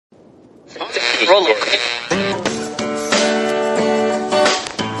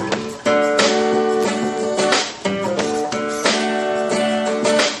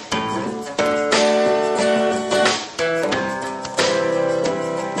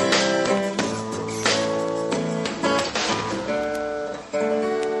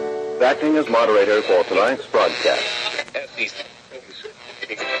Acting as moderator for tonight's broadcast.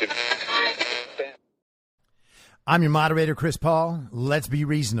 I'm your moderator, Chris Paul. Let's be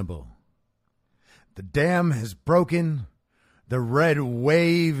reasonable. The dam has broken. The red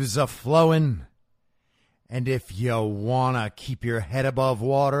waves are flowing. And if you want to keep your head above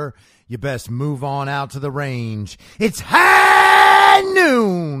water, you best move on out to the range. It's high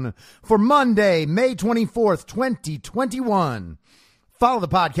noon for Monday, May 24th, 2021. Follow the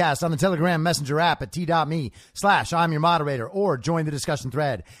podcast on the Telegram Messenger app at t.me/I'm your moderator or join the discussion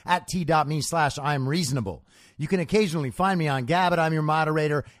thread at t.me/I'm reasonable. You can occasionally find me on Gab at I'm your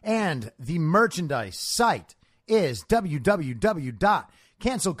moderator, and the merchandise site is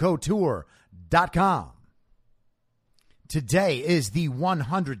www.cancelcouture.com. Today is the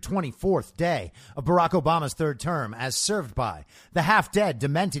 124th day of Barack Obama's third term, as served by the half-dead,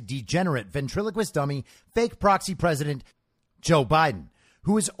 demented, degenerate, ventriloquist dummy, fake proxy president Joe Biden,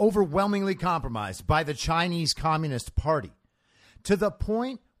 who is overwhelmingly compromised by the Chinese Communist Party, to the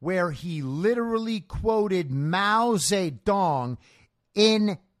point where he literally quoted Mao Zedong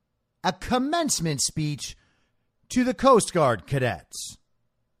in a commencement speech to the Coast Guard cadets.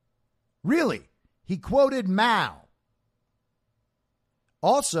 Really, he quoted Mao.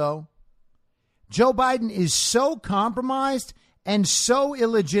 Also, Joe Biden is so compromised and so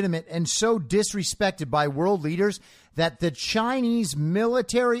illegitimate and so disrespected by world leaders that the Chinese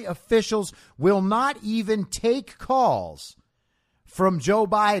military officials will not even take calls from Joe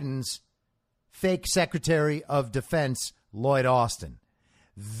Biden's fake Secretary of Defense, Lloyd Austin.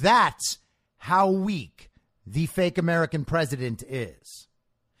 That's how weak the fake American president is.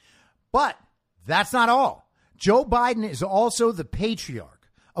 But that's not all. Joe Biden is also the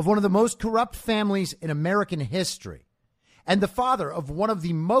patriarch of one of the most corrupt families in American history, and the father of one of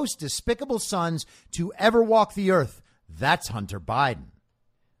the most despicable sons to ever walk the earth. That's Hunter Biden.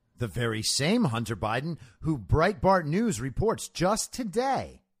 The very same Hunter Biden who Breitbart News reports just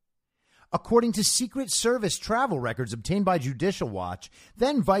today, according to Secret Service travel records obtained by Judicial Watch,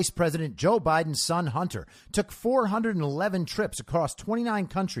 then Vice President Joe Biden's son Hunter took 411 trips across 29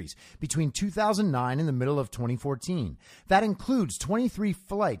 countries between 2009 and the middle of 2014. That includes 23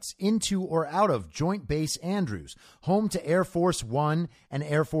 flights into or out of Joint Base Andrews, home to Air Force One and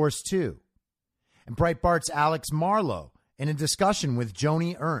Air Force Two. And Breitbart's Alex Marlow, in a discussion with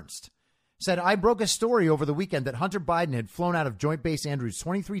Joni Ernst, said, I broke a story over the weekend that Hunter Biden had flown out of Joint Base Andrews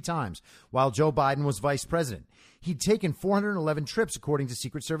 23 times while Joe Biden was vice president. He'd taken 411 trips, according to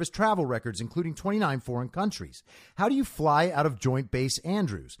Secret Service travel records, including 29 foreign countries. How do you fly out of Joint Base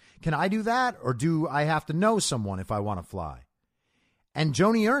Andrews? Can I do that, or do I have to know someone if I want to fly? And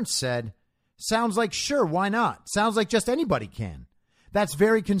Joni Ernst said, sounds like sure, why not? Sounds like just anybody can. That's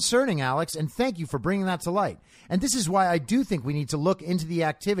very concerning, Alex, and thank you for bringing that to light. And this is why I do think we need to look into the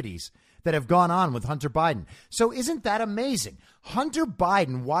activities that have gone on with Hunter Biden. So isn't that amazing? Hunter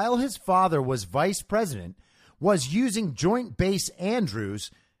Biden, while his father was vice president, was using Joint Base Andrews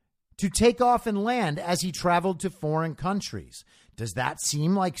to take off and land as he traveled to foreign countries. Does that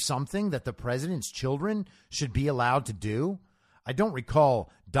seem like something that the president's children should be allowed to do? I don't recall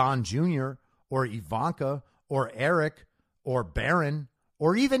Don Jr. or Ivanka or Eric or Barron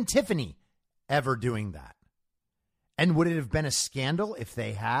or even Tiffany ever doing that. And would it have been a scandal if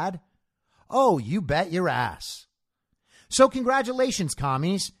they had? Oh, you bet your ass. So congratulations,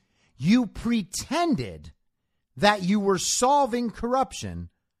 commies. You pretended that you were solving corruption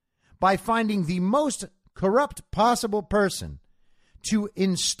by finding the most corrupt possible person to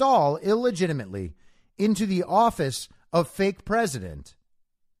install illegitimately into the office of fake president.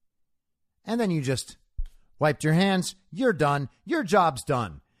 And then you just wiped your hands. You're done. Your job's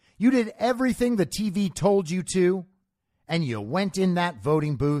done. You did everything the TV told you to, and you went in that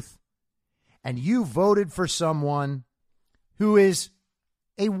voting booth, and you voted for someone who is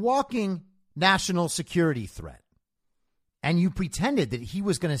a walking national security threat. And you pretended that he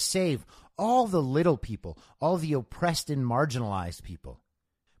was going to save all the little people, all the oppressed and marginalized people.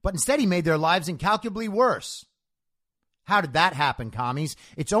 But instead, he made their lives incalculably worse. How did that happen, commies?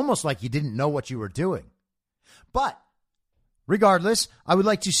 It's almost like you didn't know what you were doing. But regardless, I would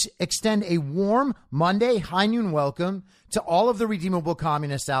like to extend a warm Monday high noon welcome to all of the redeemable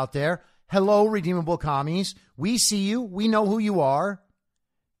communists out there. Hello, redeemable commies. We see you. We know who you are.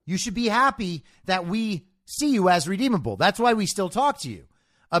 You should be happy that we see you as redeemable. That's why we still talk to you.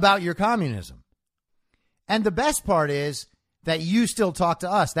 about your communism. And the best part is that you still talk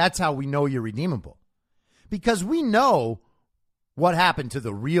to us. That's how we know you're redeemable. Because we know what happened to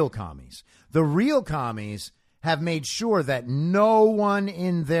the real commies. The real commies have made sure that no one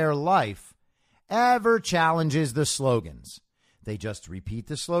in their life ever challenges the slogans. They just repeat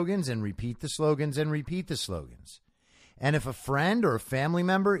the slogans and repeat the slogans and repeat the slogans. And if a friend or a family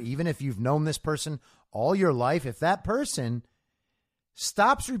member, even if you've known this person all your life, if that person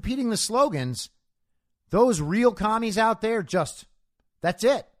stops repeating the slogans, those real commies out there that's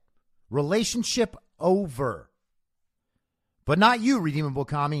it. Relationship over. But not you, redeemable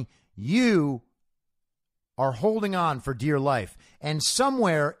commie. You are holding on for dear life. And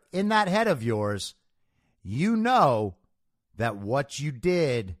somewhere in that head of yours, you know that what you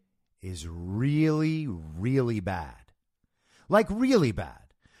did is really, really bad. Like really bad.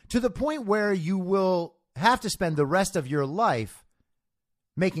 To the point where you will have to spend the rest of your life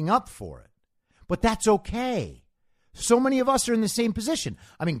making up for it. But that's okay. So many of us are in the same position.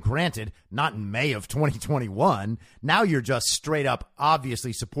 I mean, granted, not in May of 2021. Now you're just straight up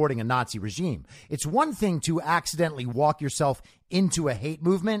obviously supporting a Nazi regime. It's one thing to accidentally walk yourself into a hate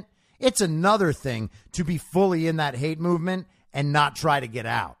movement. It's another thing to be fully in that hate movement and not try to get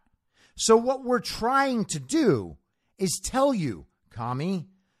out. So what we're trying to do is tell you, commie,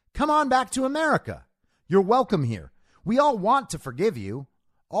 come on back to America. You're welcome here. We all want to forgive you.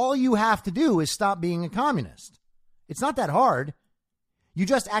 All you have to do is stop being a communist. It's not that hard. You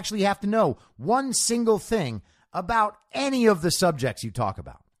just actually have to know one single thing about any of the subjects you talk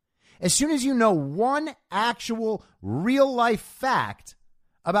about. As soon as you know one actual real life fact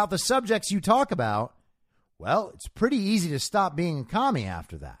about the subjects you talk about, well, it's pretty easy to stop being a commie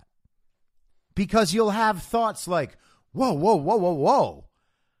after that. Because you'll have thoughts like, whoa, whoa, whoa, whoa, whoa.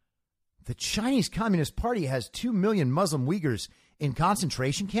 The Chinese Communist Party has 2 million Muslim Uyghurs in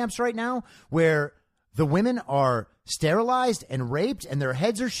concentration camps right now, where the women are sterilized and raped and their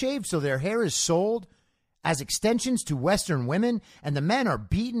heads are shaved so their hair is sold as extensions to Western women, and the men are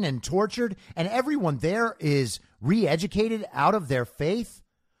beaten and tortured, and everyone there is re-educated out of their faith.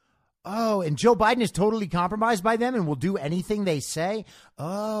 Oh, and Joe Biden is totally compromised by them and will do anything they say.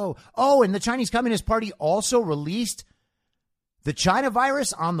 Oh, and the Chinese Communist Party also released the China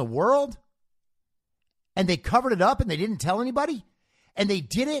virus on the world, and they covered it up and they didn't tell anybody, and they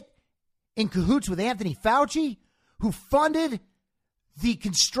did it in cahoots with Anthony Fauci, who funded the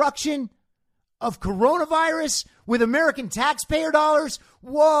construction of coronavirus with American taxpayer dollars.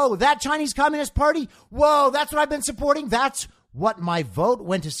 Whoa, that Chinese Communist Party. Whoa, that's what I've been supporting. That's what my vote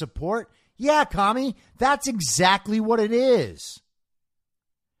went to support. Yeah, commie, that's exactly what it is.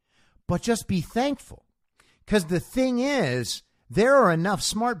 But just be thankful. Because the thing is, there are enough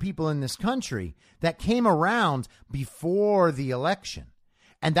smart people in this country that came around before the election.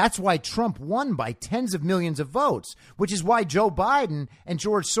 And that's why Trump won by tens of millions of votes, which is why Joe Biden and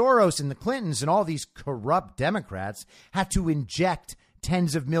George Soros and the Clintons and all these corrupt Democrats had to inject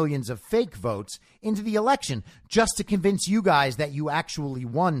tens of millions of fake votes into the election just to convince you guys that you actually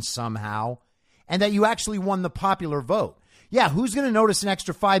won somehow and that you actually won the popular vote. Yeah, who's going to notice an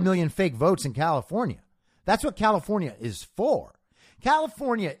extra 5 million fake votes in California? That's what California is for.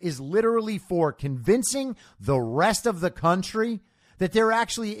 California is literally for convincing the rest of the country that there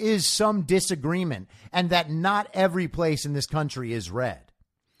actually is some disagreement and that not every place in this country is red.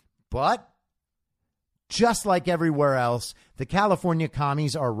 But just like everywhere else, the California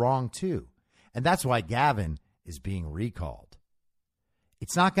commies are wrong too. And that's why Gavin is being recalled.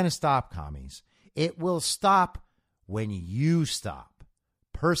 It's not going to stop, commies. It will stop when you stop.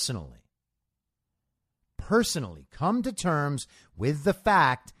 Personally, come to terms with the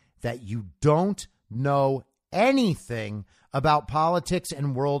fact that you don't know anything about politics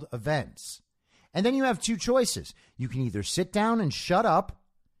and world events. And then you have two choices. You can either sit down and shut up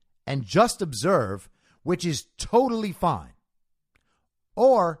and just observe, which is totally fine.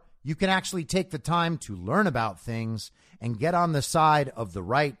 Or you can actually take the time to learn about things and get on the side of the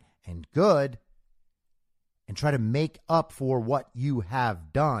right and good and try to make up for what you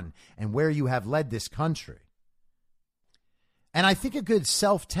have done and where you have led this country. And I think a good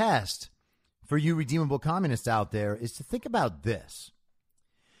self-test for you redeemable communists out there is to think about this.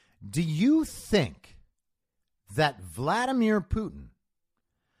 Do you think that Vladimir Putin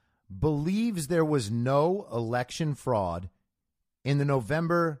believes there was no election fraud in the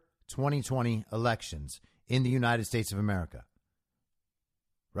November 2020 elections in the United States of America?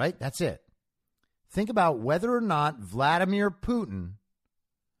 Right? That's it. Think about whether or not Vladimir Putin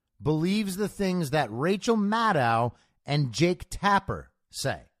believes the things that Rachel Maddow and Jake Tapper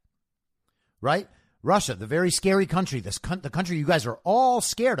say. Right? Russia, the very scary country, the country you guys are all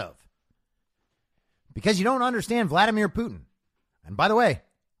scared of because you don't understand Vladimir Putin. And by the way,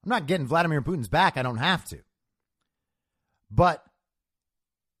 I'm not getting Vladimir Putin's back. I don't have to. But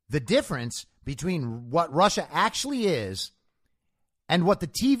the difference between what Russia actually is and what the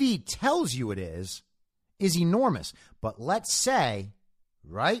TV tells you it is enormous. But let's say,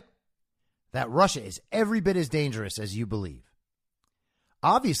 right, that Russia is every bit as dangerous as you believe.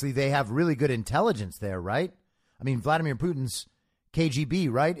 Obviously, they have really good intelligence there, right? I mean, Vladimir Putin's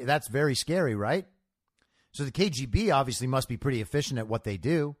KGB, right? That's very scary, right? So the KGB obviously must be pretty efficient at what they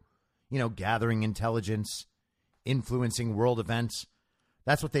do. You know, gathering intelligence, influencing world events.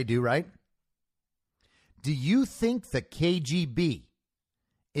 That's what they do, right? Do you think the KGB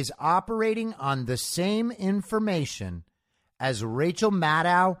is operating on the same information as Rachel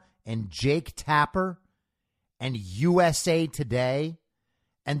Maddow and Jake Tapper and USA Today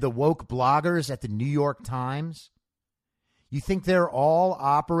and the woke bloggers at the New York Times? You think they're all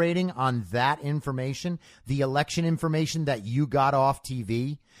operating on that information, the election information that you got off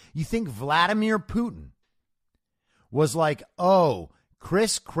TV? You think Vladimir Putin was like, oh,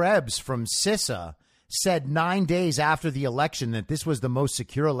 Chris Krebs from CISA said 9 days after the election that this was the most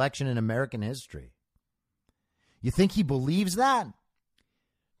secure election in American history? You think he believes that?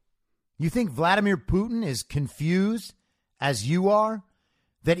 You think Vladimir Putin is confused, as you are,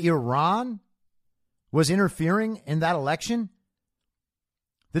 that Iran was interfering in that election?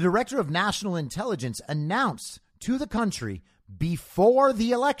 The director of national intelligence announced to the country before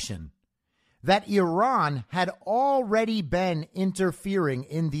the election that Iran had already been interfering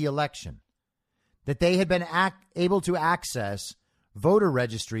in the election, that they had been able to access voter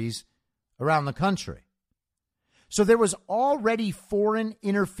registries around the country. So there was already foreign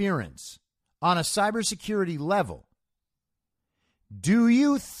interference on a cybersecurity level. Do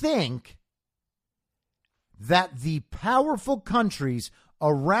you think that the powerful countries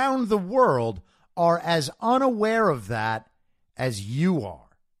around the world are as unaware of that as you are?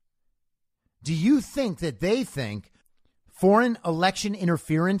 Do you think that they think foreign election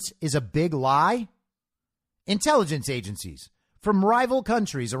interference is a big lie? Intelligence agencies from rival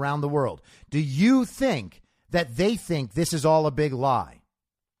countries around the world, do you think that they think this is all a big lie?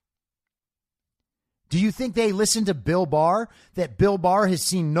 Do you think they listen to Bill Barr, that Bill Barr has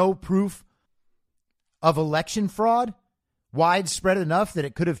seen no proof of election fraud widespread enough that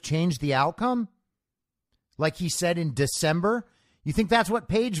it could have changed the outcome? Like he said in December. You think that's what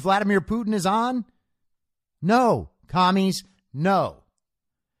page Vladimir Putin is on? No, commies, no.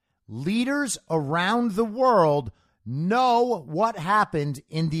 Leaders around the world know what happened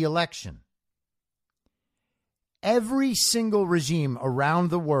in the election. Every single regime around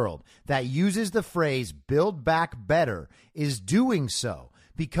the world that uses the phrase build back better is doing so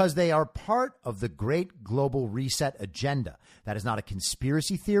because they are part of the great global reset agenda. That is not a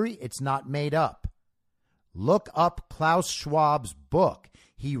conspiracy theory. It's not made up. Look up Klaus Schwab's book.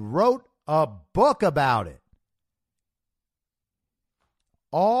 He wrote a book about it.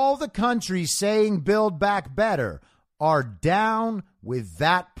 All the countries saying build back better are down with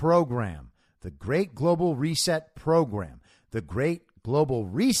that program. The Great Global Reset Program. The Great Global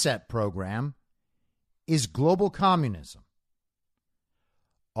Reset Program is global communism.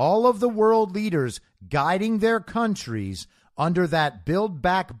 All of the world leaders guiding their countries under that Build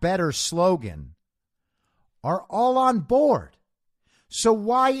Back Better slogan are all on board. So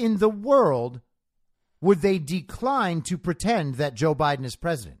why in the world would they decline to pretend that Joe Biden is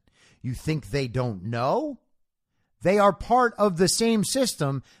president? You think they don't know? They are part of the same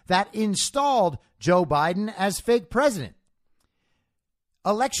system that installed Joe Biden as fake president.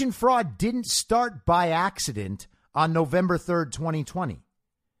 Election fraud didn't start by accident on November 3rd, 2020.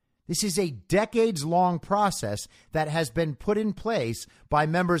 This is a decades-long process that has been put in place by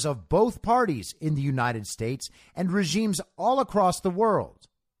members of both parties in the United States and regimes all across the world.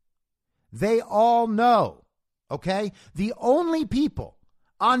 They all know, okay? The only people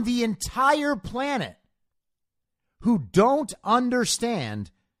on the entire planet who don't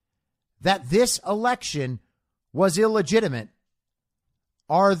understand that this election was illegitimate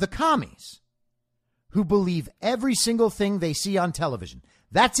are the commies who believe every single thing they see on television.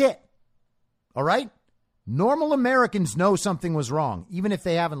 That's it. All right? Normal Americans know something was wrong, even if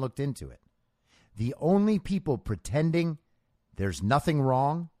they haven't looked into it. The only people pretending there's nothing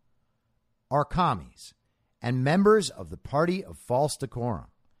wrong are commies and members of the party of false decorum.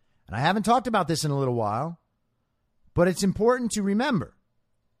 And I haven't talked about this in a little while, but it's important to remember.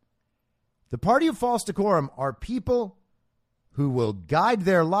 The party of false decorum are people who will guide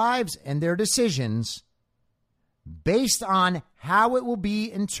their lives and their decisions based on how it will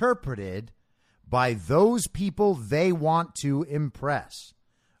be interpreted by those people they want to impress.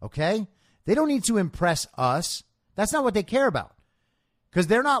 Okay? They don't need to impress us. That's not what they care about. Because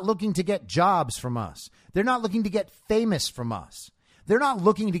they're not looking to get jobs from us. They're not looking to get famous from us. They're not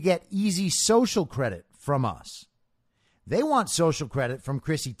looking to get easy social credit from us. They want social credit from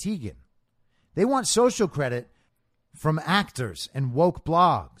Chrissy Teigen. They want social credit from actors and woke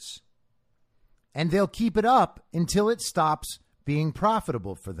blogs. And they'll keep it up until it stops being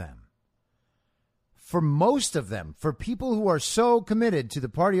profitable for them. For most of them, for people who are so committed to the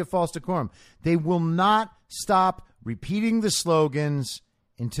party of false decorum, they will not stop repeating the slogans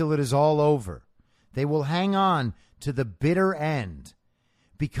until it is all over. They will hang on to the bitter end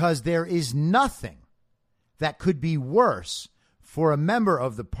because there is nothing that could be worse for a member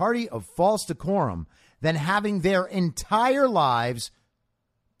of the party of false decorum than having their entire lives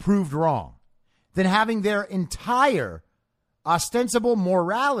proved wrong, than having their entire ostensible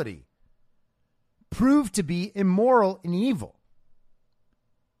morality proved to be immoral and evil.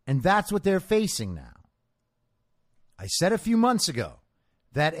 And that's what they're facing now. I said a few months ago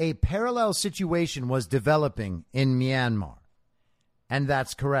that a parallel situation was developing in Myanmar, and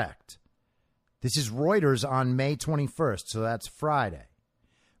that's correct. This is Reuters on May 21st, so that's Friday.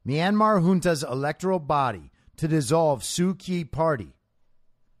 Myanmar junta's electoral body to dissolve Suu Kyi party.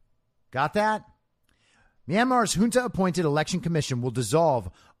 Got that? Myanmar's junta-appointed election commission will dissolve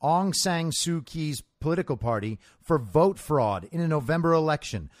Aung San Suu Kyi's political party for vote fraud in a November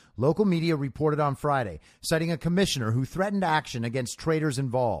election, local media reported on Friday, citing a commissioner who threatened action against traitors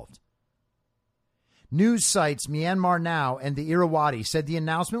involved. News sites Myanmar Now and the Irrawaddy said the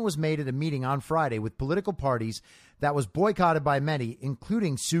announcement was made at a meeting on Friday with political parties that was boycotted by many,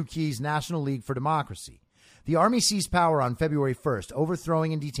 including Suu Kyi's National League for Democracy. The army seized power on February 1st,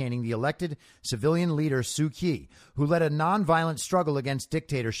 overthrowing and detaining the elected civilian leader Suu Kyi, who led a nonviolent struggle against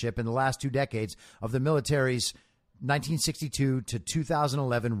dictatorship in the last 2 decades of the military's 1962 to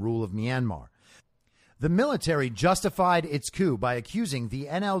 2011 rule of Myanmar. The military justified its coup by accusing the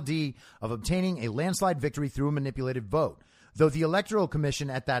NLD of obtaining a landslide victory through a manipulated vote, though the Electoral Commission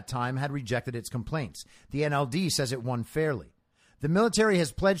at that time had rejected its complaints. The NLD says it won fairly. The military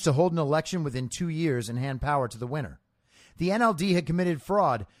has pledged to hold an election within 2 years and hand power to the winner. The NLD had committed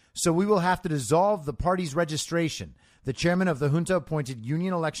fraud, so we will have to dissolve the party's registration. The chairman of the junta-appointed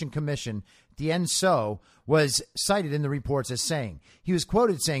Union Election Commission, Dien So, was cited in the reports as saying. He was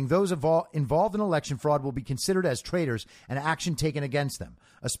quoted saying those involved in election fraud will be considered as traitors and action taken against them.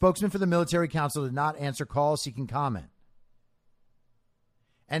 A spokesman for the military council did not answer calls seeking comment.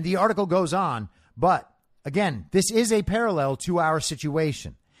 And the article goes on, but again, this is a parallel to our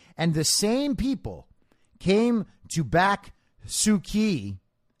situation. And the same people came to back Suu Kyi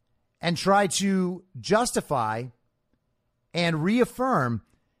and try to justify and reaffirm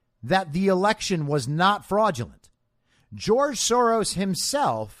that the election was not fraudulent. George Soros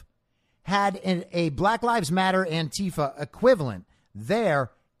himself had a Black Lives Matter Antifa equivalent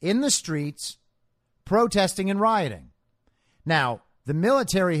there in the streets protesting and rioting. Now, the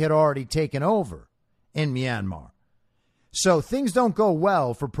military had already taken over in Myanmar. So things don't go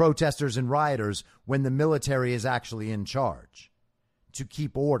well for protesters and rioters when the military is actually in charge to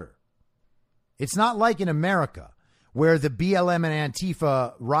keep order. It's not like in America where the BLM and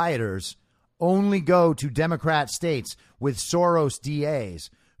Antifa rioters only go to Democrat states with Soros DAs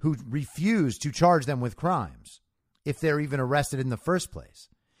who refuse to charge them with crimes if they're even arrested in the first place.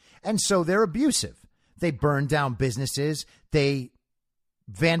 And so they're abusive. They burn down businesses. They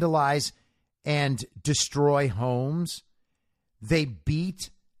vandalize and destroy homes. They beat,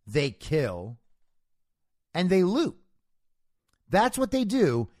 they kill, and they loot. That's what they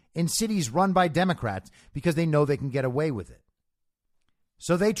do in cities run by Democrats because they know they can get away with it.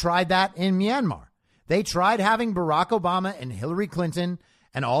 So they tried that in Myanmar. They tried having Barack Obama and Hillary Clinton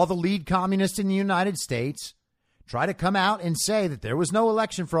and all the lead communists in the United States try to come out and say that there was no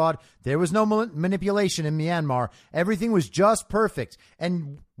election fraud, there was no manipulation in Myanmar, everything was just perfect.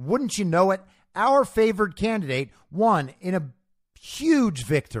 And wouldn't you know it, our favored candidate won in a huge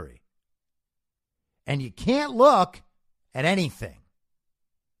victory. And you can't look at anything.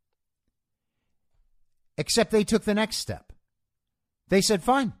 Except they took the next step. They said,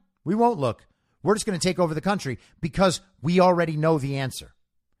 fine, we won't look. We're just going to take over the country because we already know the answer.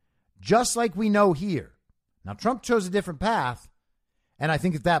 Just like we know here. Now, Trump chose a different path, and I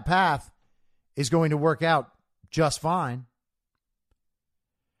think that path is going to work out just fine.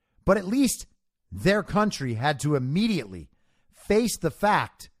 But at least their country had to immediately face the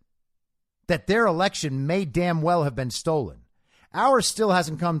fact that their election may damn well have been stolen. Ours still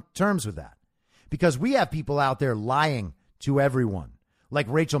hasn't come to terms with that because we have people out there lying to everyone, like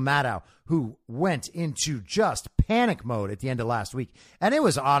Rachel Maddow, who went into just panic mode at the end of last week. And it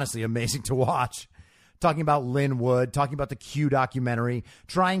was honestly amazing to watch. Talking about Lynn Wood, talking about the Q documentary,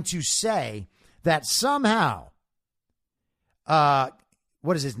 trying to say that somehow,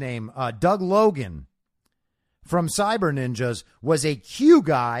 what is his name? Doug Logan from Cyber Ninjas was a Q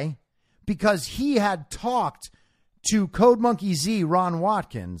guy because he had talked to Code Monkey Z, Ron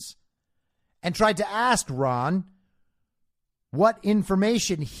Watkins, and tried to ask Ron what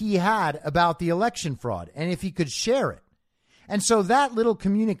information he had about the election fraud and if he could share it. And so that little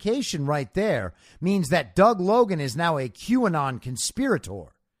communication right there means that Doug Logan is now a QAnon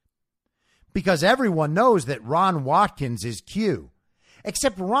conspirator because everyone knows that Ron Watkins is Q,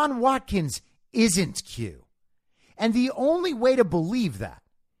 except Ron Watkins isn't Q. And the only way to believe that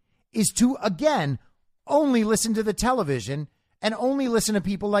is to, again, only listen to the television and only listen to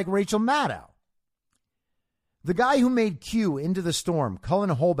people like Rachel Maddow. The guy who made Q Into the Storm,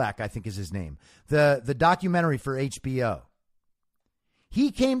 Cullen Holback, I think is his name, the documentary for HBO. He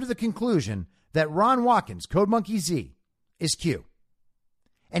came to the conclusion that Ron Watkins, Code Monkey Z, is Q.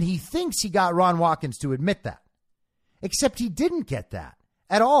 And he thinks he got Ron Watkins to admit that. Except he didn't get that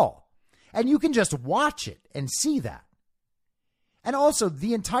at all. And you can just watch it and see that. And also,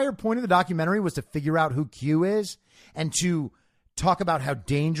 the entire point of the documentary was to figure out who Q is and to talk about how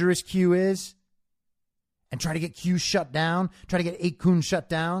dangerous Q is and try to get Q shut down, try to get 8kun shut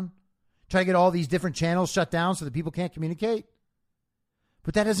down, try to get all these different channels shut down so that people can't communicate.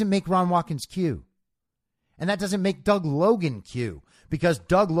 But that doesn't make Ron Watkins Q. And that doesn't make Doug Logan Q. Because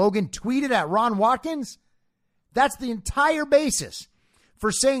Doug Logan tweeted at Ron Watkins. That's the entire basis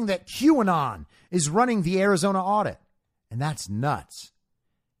for saying that QAnon is running the Arizona audit. And that's nuts.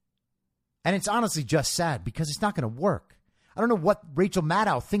 And it's honestly just sad because it's not going to work. I don't know what Rachel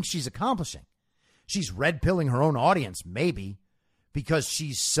Maddow thinks she's accomplishing. She's red-pilling her own audience, maybe, because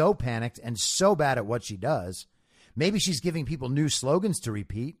she's so panicked and so bad at what she does. Maybe she's giving people new slogans to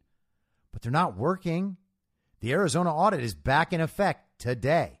repeat, but they're not working. The Arizona audit is back in effect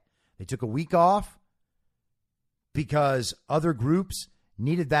today. They took a week off because other groups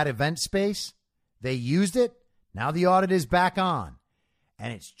needed that event space. They used it. Now the audit is back on.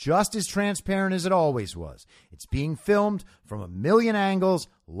 And it's just as transparent as it always was. It's being filmed from a million angles,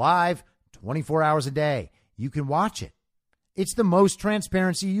 live, 24 hours a day. You can watch it. It's the most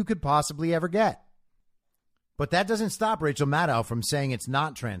transparency you could possibly ever get. But that doesn't stop Rachel Maddow from saying it's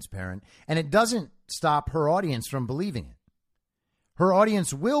not transparent, and it doesn't stop her audience from believing it. Her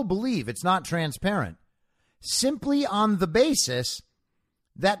audience will believe it's not transparent simply on the basis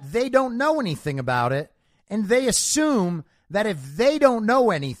that they don't know anything about it, and they assume that if they don't know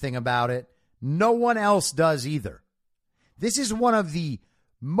anything about it, no one else does either. This is one of the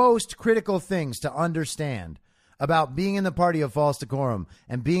most critical things to understand about being in the party of false decorum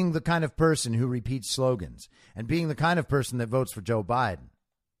and being the kind of person who repeats slogans and being the kind of person that votes for Joe Biden.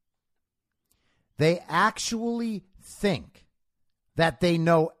 They actually think that they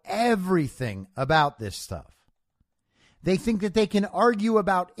know everything about this stuff. They think that they can argue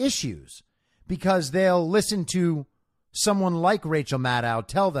about issues because they'll listen to someone like Rachel Maddow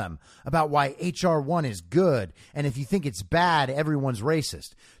tell them about why H.R. 1 is good, and if you think it's bad, everyone's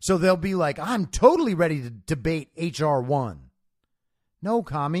racist. So they'll be like, I'm totally ready to debate H.R. 1. No,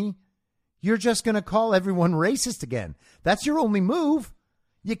 commie. You're just going to call everyone racist again. That's your only move.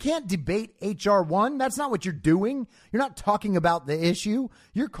 You can't debate H.R. 1. That's not what you're doing. You're not talking about the issue.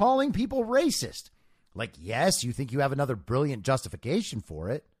 You're calling people racist. Like, yes, you think you have another brilliant justification for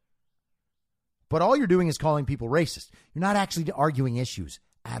it. But all you're doing is calling people racist. You're not actually arguing issues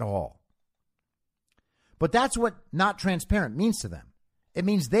at all. But that's what not transparent means to them. It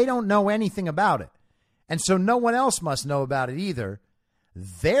means they don't know anything about it. And so no one else must know about it either.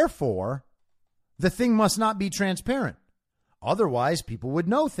 Therefore, the thing must not be transparent. Otherwise, people would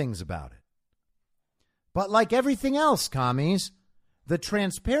know things about it. But like everything else, commies, the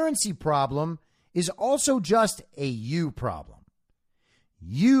transparency problem is also just a you problem.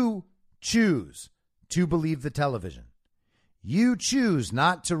 You choose to believe the television. You choose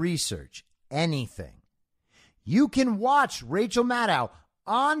not to research anything. You can watch Rachel Maddow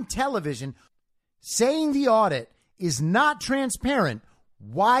on television saying the audit is not transparent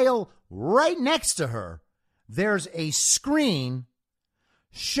while right next to her there's a screen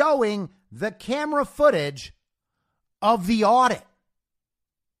showing the camera footage of the audit.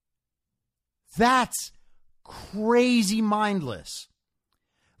 That's crazy mindless.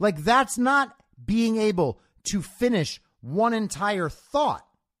 Like, that's not being able to finish one entire thought.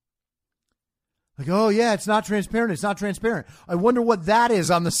 Like, oh, yeah, it's not transparent. It's not transparent. I wonder what that is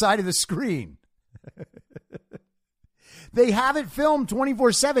on the side of the screen. They have it filmed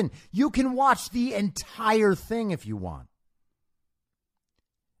 24/7. You can watch the entire thing if you want.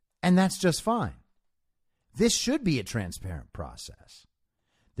 And that's just fine. This should be a transparent process.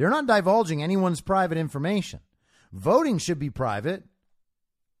 They're not divulging anyone's private information. Voting should be private.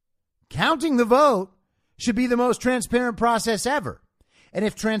 Counting the vote should be the most transparent process ever. And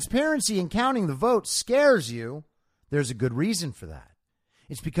if transparency in counting the vote scares you, there's a good reason for that.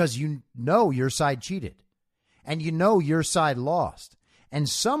 It's because you know your side cheated and you know your side lost. And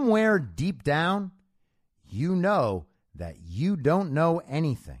somewhere deep down, you know that you don't know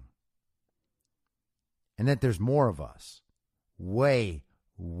anything. And that there's more of us. Way,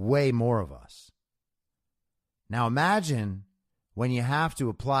 way more of us. Now imagine when you have to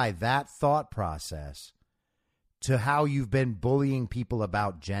apply that thought process to how you've been bullying people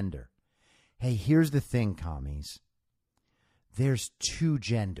about gender. Hey, here's the thing, commies. There's two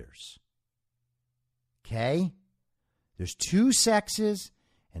genders. Okay? There's two sexes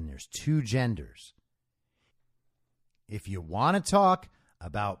and there's two genders. If you want to talk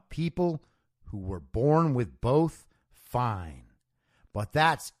about people who were born with both, fine. But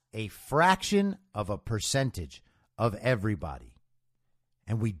that's a fraction of a percentage of everybody.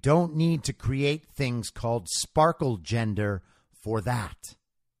 And we don't need to create things called sparkle gender for that.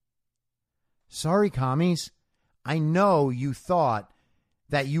 Sorry, commies. I know you thought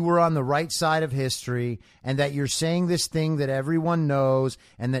that you were on the right side of history and that you're saying this thing that everyone knows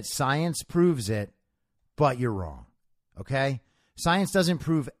and that science proves it, but you're wrong. Okay? Science doesn't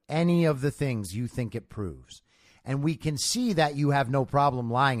prove any of the things you think it proves. And we can see that you have no problem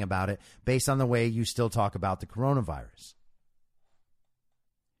lying about it based on the way you still talk about the coronavirus.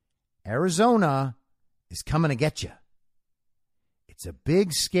 Arizona is coming to get you. It's a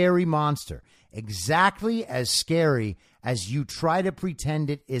big, scary monster, exactly as scary as you try to pretend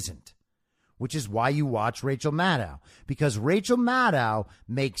it isn't, which is why you watch Rachel Maddow, because Rachel Maddow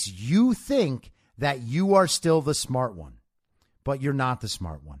makes you think that you are still the smart one, but you're not the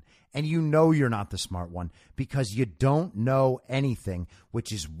smart one. And you know you're not the smart one because you don't know anything,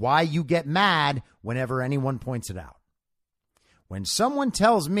 which is why you get mad whenever anyone points it out. When someone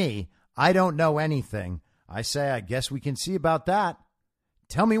tells me I don't know anything, I say, I guess we can see about that.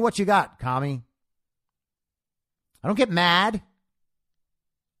 Tell me what you got, commie. I don't get mad.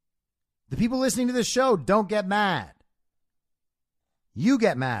 The people listening to this show don't get mad. You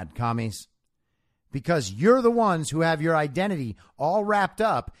get mad, commies, because you're the ones who have your identity all wrapped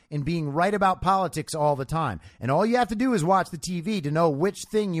up in being right about politics all the time. And all you have to do is watch the TV to know which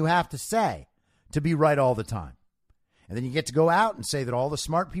thing you have to say to be right all the time. And then you get to go out and say that all the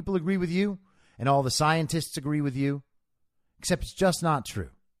smart people agree with you and all the scientists agree with you, except it's just not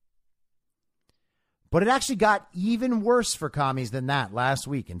true. But it actually got even worse for commies than that last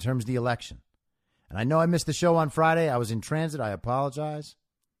week in terms of the election. And I know I missed the show on Friday. I was in transit. I apologize.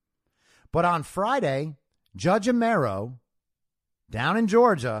 But on Friday, Judge Amero, down in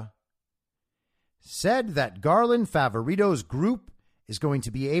Georgia, said that Garland Favorito's group is going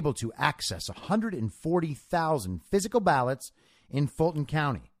to be able to access 140,000 physical ballots in Fulton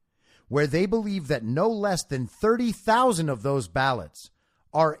County, where they believe that no less than 30,000 of those ballots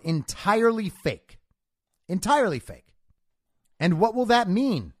are entirely fake. Entirely fake. And what will that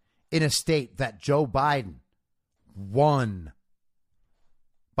mean in a state that Joe Biden won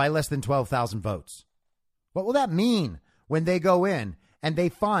by less than 12,000 votes? What will that mean when they go in and they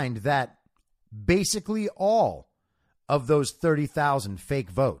find that basically all of those 30,000 fake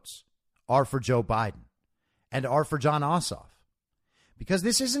votes are for Joe Biden and are for Jon Ossoff? Because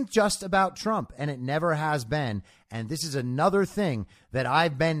this isn't just about Trump, and it never has been. And this is another thing that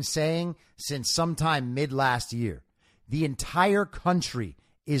I've been saying since sometime mid last year. The entire country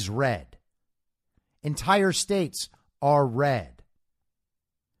is red. Entire states are red.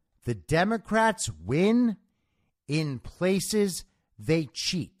 The Democrats win in places they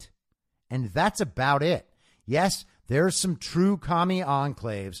cheat. And that's about it. Yes, there are some true commie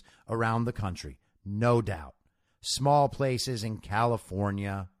enclaves around the country, no doubt. Small places in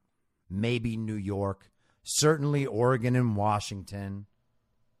California, maybe New York, certainly Oregon and Washington.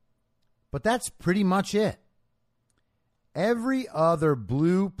 But that's pretty much it. Every other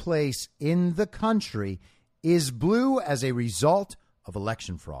blue place in the country is blue as a result of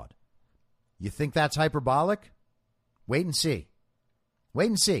election fraud. You think that's hyperbolic? Wait and see. Wait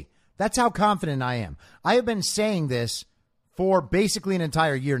and see. That's how confident I am. I have been saying this for basically an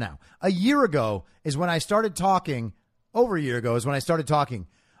entire year now. A year ago is when I started talking, over a year ago is when I started talking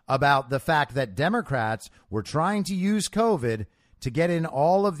about the fact that Democrats were trying to use COVID to get in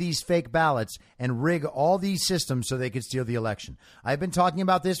all of these fake ballots and rig all these systems so they could steal the election. I've been talking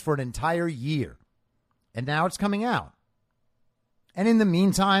about this for an entire year, and now it's coming out. And in the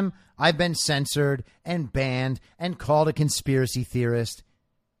meantime, I've been censored and banned and called a conspiracy theorist.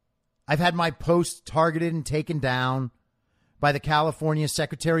 I've had my posts targeted and taken down by the California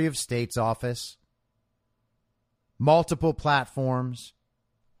Secretary of State's office. Multiple platforms.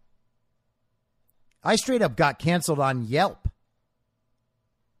 I straight up got canceled on Yelp.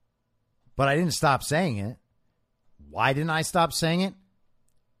 But I didn't stop saying it. Why didn't I stop saying it?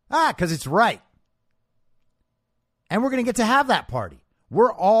 Because it's right. And we're going to get to have that party.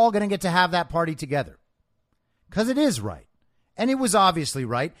 We're all going to get to have that party together. Because it is right. And it was obviously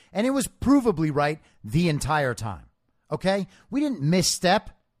right. And it was provably right the entire time. Okay? We didn't misstep.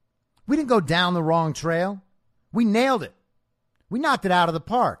 We didn't go down the wrong trail. We nailed it. We knocked it out of the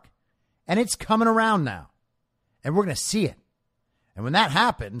park. And it's coming around now. And we're going to see it. And when that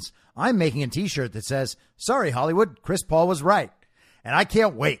happens, I'm making a t-shirt that says, "Sorry, Hollywood, Chris Paul was right." And I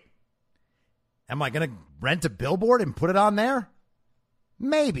can't wait. Am I going to rent a billboard and put it on there?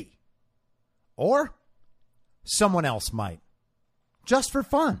 Maybe. Or someone else might. Just for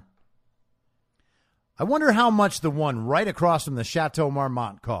fun. I wonder how much the one right across from the Chateau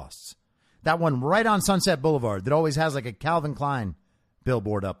Marmont costs. That one right on Sunset Boulevard that always has like a Calvin Klein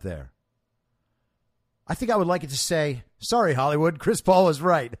billboard up there. I think I would like it to say, "Sorry, Hollywood, Chris Paul is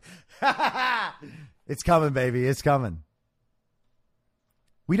right." It's coming, baby. It's coming.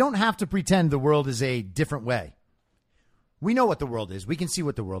 We don't have to pretend the world is a different way. We know what the world is. We can see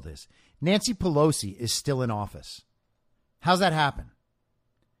what the world is. Nancy Pelosi is still in office. How's that happen?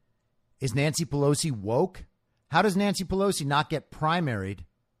 Is Nancy Pelosi woke? How does Nancy Pelosi not get primaried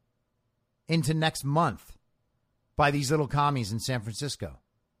into next month by these little commies in San Francisco?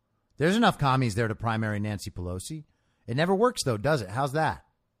 There's enough commies there to primary Nancy Pelosi. It never works, though, does it? How's that?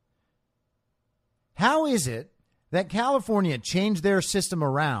 How is it that California changed their system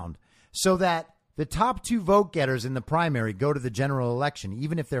around so that the top two vote getters in the primary go to the general election,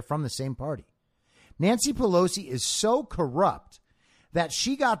 even if they're from the same party? Nancy Pelosi is so corrupt that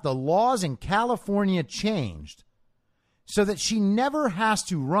she got the laws in California changed so that she never has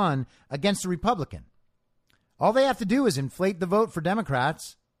to run against a Republican. All they have to do is inflate the vote for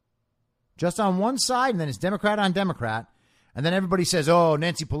Democrats just on one side, and then it's Democrat on Democrat. And then everybody says, "Oh,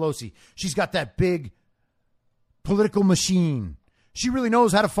 Nancy Pelosi, she's got that big political machine. She really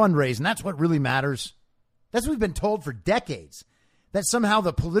knows how to fundraise, and that's what really matters." That's what we've been told for decades, that somehow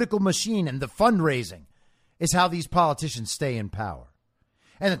the political machine and the fundraising is how these politicians stay in power.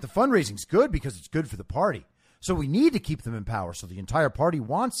 And that the fundraising's good because it's good for the party. So we need to keep them in power, so the entire party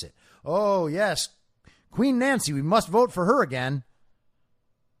wants it. Oh, yes, Queen Nancy, we must vote for her again.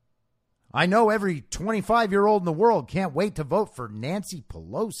 I know every 25-year-old in the world can't wait to vote for Nancy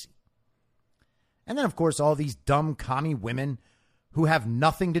Pelosi. And then, of course, all these dumb commie women who have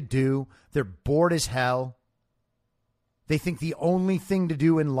nothing to do. They're bored as hell. They think the only thing to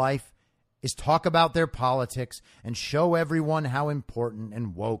do in life is talk about their politics and show everyone how important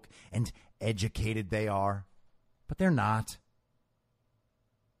and woke and educated they are. But they're not.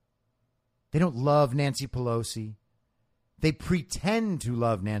 They don't love Nancy Pelosi. They pretend to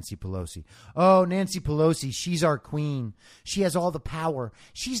love Nancy Pelosi. Oh, Nancy Pelosi, she's our queen. She has all the power.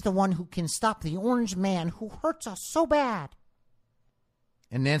 She's the one who can stop the orange man who hurts us so bad.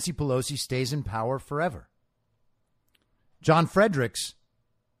 And Nancy Pelosi stays in power forever. John Fredericks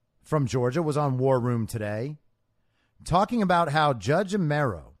from Georgia was on War Room today talking about how Judge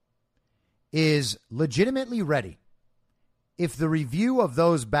Amero is legitimately ready if the review of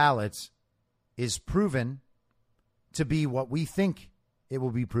those ballots is proven to be what we think it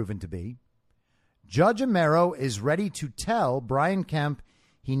will be proven to be. Judge Amero is ready to tell Brian Kemp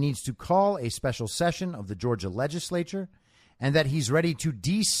he needs to call a special session of the Georgia legislature and that he's ready to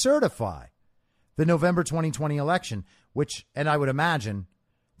decertify the November 2020 election, which, and I would imagine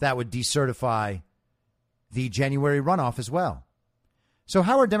that would decertify the January runoff as well. So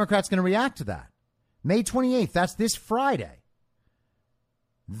how are Democrats going to react to that? May 28th, that's this Friday.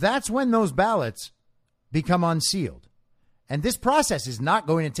 That's when those ballots become unsealed. And this process is not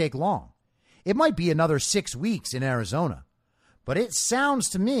going to take long. It might be another 6 weeks in Arizona. But it sounds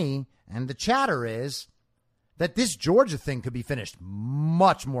to me, and the chatter is, that this Georgia thing could be finished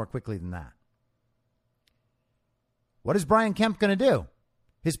much more quickly than that. What is Brian Kemp going to do?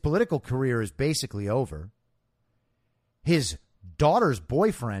 His political career is basically over. His daughter's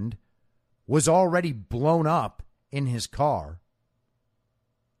boyfriend was already blown up in his car.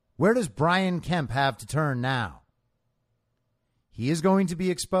 Where does Brian Kemp have to turn now? He is going to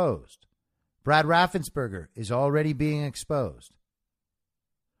be exposed. Brad Raffensperger is already being exposed.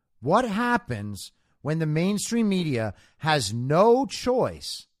 What happens when the mainstream media has no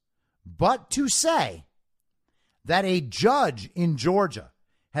choice but to say, that a judge in Georgia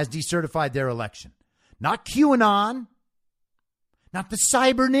has decertified their election. Not QAnon, not the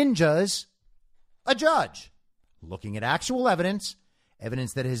cyber ninjas, a judge looking at actual evidence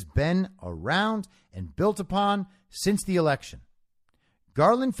that has been around and built upon since the election.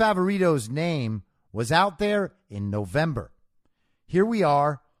 Garland Favorito's name was out there in November. Here we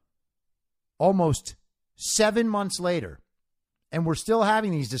are, almost 7 months later, and we're still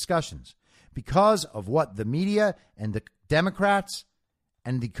having these discussions because of what the media and the Democrats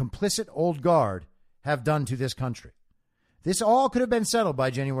and the complicit old guard have done to this country. This all could have been settled by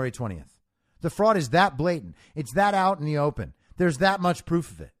January 20th. The fraud is that blatant. It's that out in the open. There's that much proof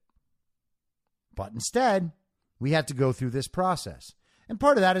of it. But instead, we had to go through this process. And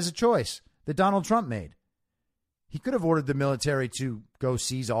part of that is a choice that Donald Trump made. He could have ordered the military to go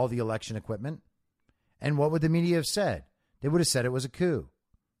seize all the election equipment. And what would the media have said? They would have said it was a coup.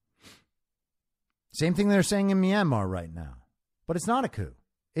 Same thing they're saying in Myanmar right now. But it's not a coup.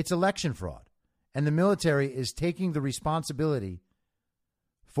 It's election fraud. And the military is taking the responsibility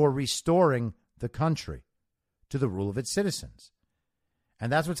for restoring the country to the rule of its citizens.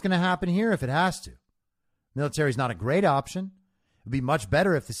 And that's what's going to happen here if it has to. Military is not a great option. It would be much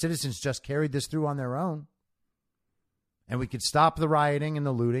better if the citizens just carried this through on their own. And we could stop the rioting and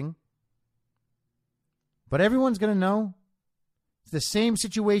the looting. But everyone's going to know it's the same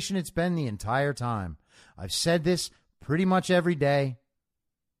situation it's been the entire time. I've said this pretty much every day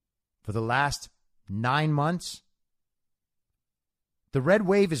for the last 9 months. The red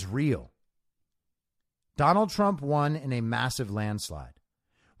wave is real. Donald Trump won in a massive landslide.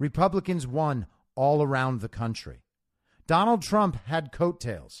 Republicans won all around the country. Donald Trump had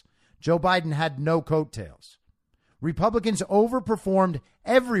coattails. Joe Biden had no coattails. Republicans overperformed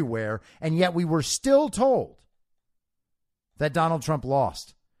everywhere, and yet we were still told that Donald Trump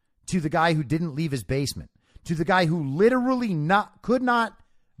lost to the guy who didn't leave his basement, to the guy who literally could not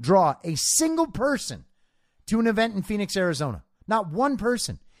draw a single person to an event in Phoenix, Arizona. Not one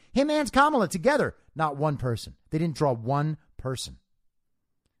person. Him and Kamala together, not one person. They didn't draw one person.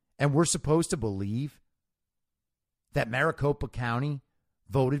 And we're supposed to believe that Maricopa County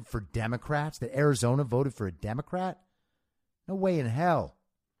voted for Democrats, that Arizona voted for a Democrat? No way in hell.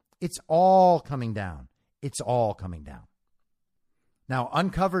 It's all coming down. It's all coming down. Now,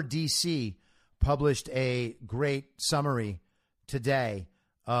 Uncover DC published a great summary today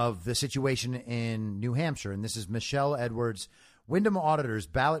of the situation in New Hampshire, and this is Michelle Edwards. Windham auditors,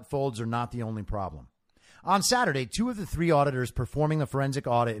 ballot folds are not the only problem. On Saturday, 2 of the 3 auditors performing a forensic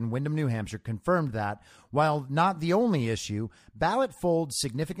audit in Windham, New Hampshire, confirmed that, while not the only issue, ballot folds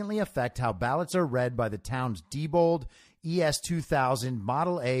significantly affect how ballots are read by the town's Diebold ES2000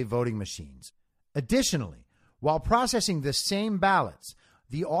 Model A voting machines. Additionally, while processing the same ballots,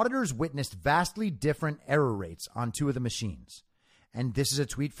 the auditors witnessed vastly different error rates on 2 of the machines. And this is a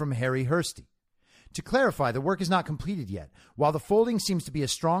tweet from Harry Hursty. To clarify, the work is not completed yet. While the folding seems to be a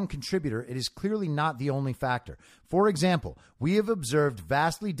strong contributor, it is clearly not the only factor. For example, we have observed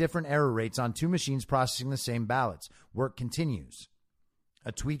vastly different error rates on 2 machines processing the same ballots. Work continues.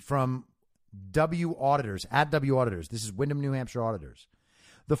 A tweet from W Auditors, at W Auditors. This is Windham, New Hampshire Auditors.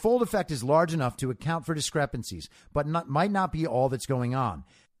 The fold effect is large enough to account for discrepancies, but might not be all that's going on.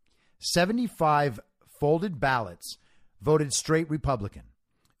 75 folded ballots voted straight Republican.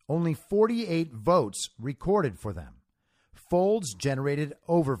 Only 48 votes recorded for them. Folds generated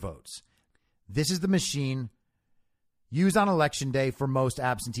overvotes. This is the machine used on Election Day for most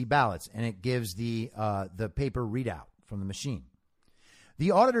absentee ballots, and it gives the paper readout from the machine.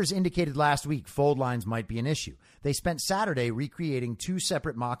 The auditors indicated last week fold lines might be an issue. They spent Saturday recreating 2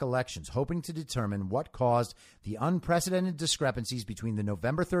 separate mock elections, hoping to determine what caused the unprecedented discrepancies between the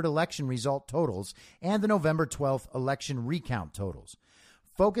November 3rd election result totals and the November 12th election recount totals.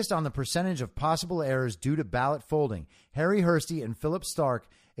 Focused on the percentage of possible errors due to ballot folding, Harry Hursty and Philip Stark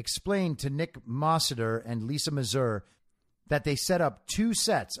explained to Nick Mossiter and Lisa Mazur that they set up 2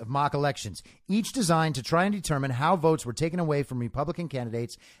 sets of mock elections, each designed to try and determine how votes were taken away from Republican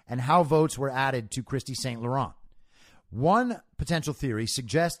candidates and how votes were added to Christy St. Laurent. One potential theory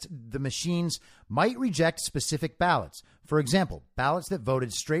suggests the machines might reject specific ballots. For example, ballots that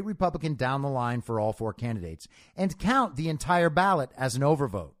voted straight Republican down the line for all 4 candidates, and count the entire ballot as an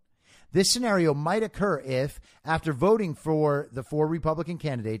overvote. This scenario might occur if, after voting for the 4 Republican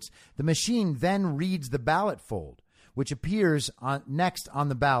candidates, the machine then reads the ballot fold, which appears next on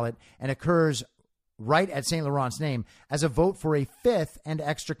the ballot and occurs right at St. Laurent's name as a vote for a 5th and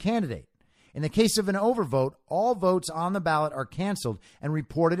extra candidate. In the case of an overvote, all votes on the ballot are canceled and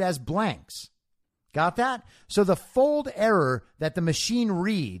reported as blanks. Got that? So the fold error that the machine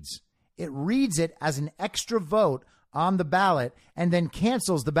reads it reads it as an extra vote on the ballot and then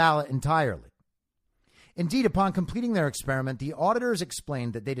cancels the ballot entirely. Indeed, upon completing their experiment, the auditors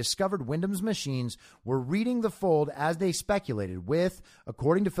explained that they discovered Wyndham's machines were reading the fold as they speculated with,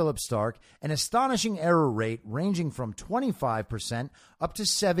 according to Philip Stark, an astonishing error rate ranging from 25% up to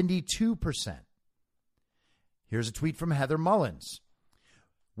 72%. Here's a tweet from Heather Mullins.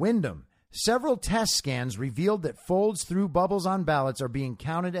 Wyndham, several test scans revealed that folds through bubbles on ballots are being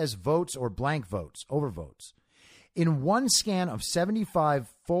counted as votes or blank votes, overvotes. In one scan of 75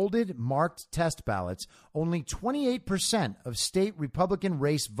 folded marked test ballots, only 28% of state Republican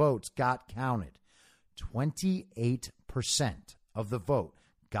race votes got counted. 28% of the vote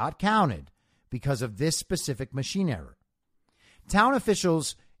got counted because of this specific machine error. Town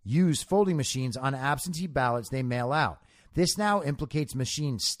officials use folding machines on absentee ballots they mail out. This now implicates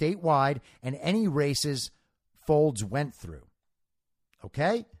machines statewide and any races folds went through.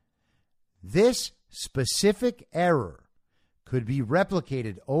 Okay? This specific error could be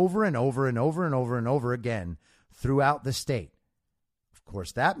replicated over and over and over and over and over again throughout the state. Of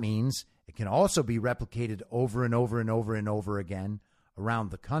course, that means it can also be replicated over and over and over and over again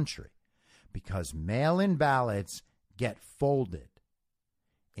around the country because mail-in ballots get folded.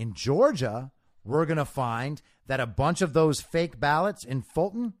 In Georgia, we're going to find that a bunch of those fake ballots in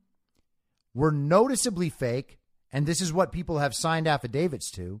Fulton were noticeably fake, and this is what people have signed affidavits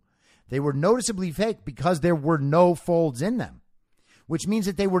to. They were noticeably fake because there were no folds in them, which means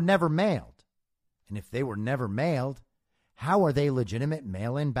that they were never mailed. And if they were never mailed, how are they legitimate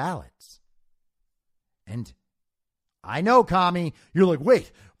mail-in ballots? And I know, Kami, you're like,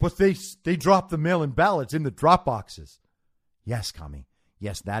 wait, but they drop the mail-in ballots in the drop boxes. Yes, Kami.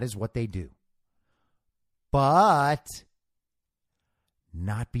 Yes, that is what they do. But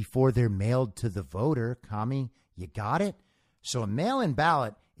not before they're mailed to the voter, Kami. You got it? So a mail-in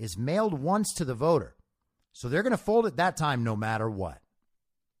ballot is mailed once to the voter. So they're going to fold it that time no matter what.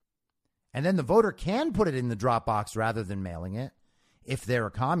 And then the voter can put it in the drop box rather than mailing it if they're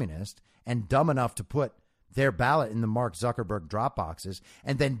a communist and dumb enough to put their ballot in the Mark Zuckerberg drop boxes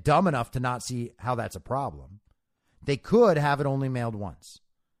and then dumb enough to not see how that's a problem. They could have it only mailed once.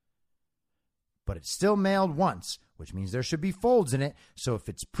 But it's still mailed once, which means there should be folds in it. So if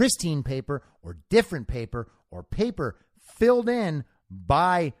it's pristine paper or different paper or paper filled in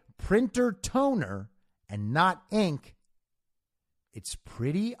by printer toner and not ink, it's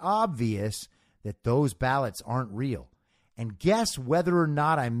pretty obvious that those ballots aren't real. And guess whether or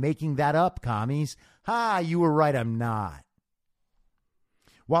not I'm making that up, commies? Ha, you were right, I'm not.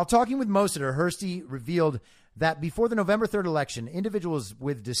 While talking with Mosader, Hersty revealed that before the November 3rd election, individuals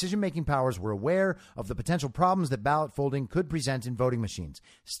with decision-making powers were aware of the potential problems that ballot folding could present in voting machines.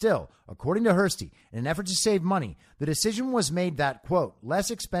 Still, according to Hersty, in an effort to save money, the decision was made that, quote,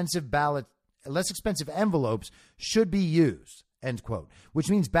 less expensive envelopes should be used, end quote, which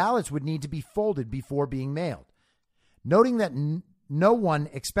means ballots would need to be folded before being mailed. Noting that no one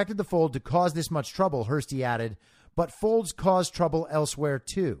expected the fold to cause this much trouble, Hersty added, but folds cause trouble elsewhere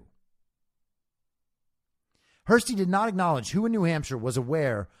too. Hersty did not acknowledge who in New Hampshire was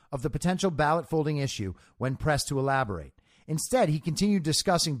aware of the potential ballot folding issue when pressed to elaborate. Instead, he continued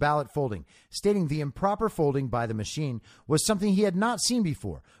discussing ballot folding, stating the improper folding by the machine was something he had not seen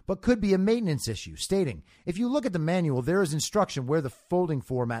before, but could be a maintenance issue, stating, if you look at the manual, there is instruction where the folding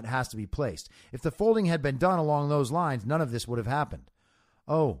format has to be placed. If the folding had been done along those lines, none of this would have happened.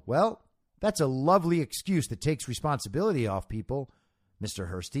 Oh, well, that's a lovely excuse that takes responsibility off people, Mr.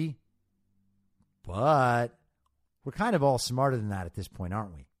 Hersty. But we're kind of all smarter than that at this point,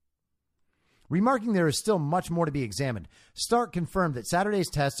 aren't we? Remarking there is still much more to be examined, Stark confirmed that Saturday's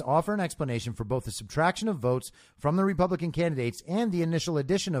tests offer an explanation for both the subtraction of votes from the Republican candidates and the initial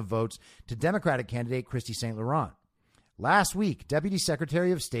addition of votes to Democratic candidate Kristi St. Laurent. Last week, Deputy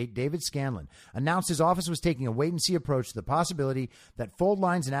Secretary of State David Scanlon announced his office was taking a wait-and-see approach to the possibility that fold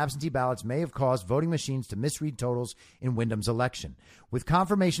lines and absentee ballots may have caused voting machines to misread totals in Wyndham's election. With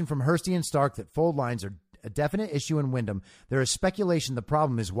confirmation from Hersty and Stark that fold lines are a definite issue in Wyndham, there is speculation the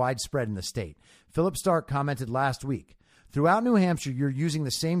problem is widespread in the state. Philip Stark commented last week, throughout New Hampshire, you're using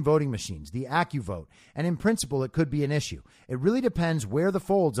the same voting machines, the AccuVote, and in principle, it could be an issue. It really depends where the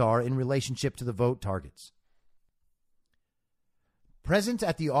folds are in relationship to the vote targets. Present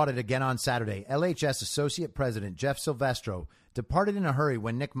at the audit again on Saturday, LHS Associate President Jeff Silvestro departed in a hurry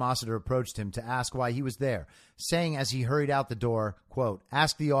when Nick Mosader approached him to ask why he was there, saying as he hurried out the door, quote,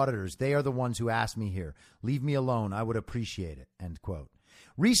 ask the auditors. They are the ones who asked me here. Leave me alone. I would appreciate it, end quote.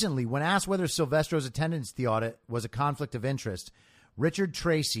 Recently, when asked whether Silvestro's attendance at the audit was a conflict of interest, Richard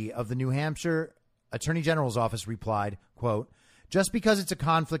Tracy of the New Hampshire Attorney General's office replied, quote, Just because it's a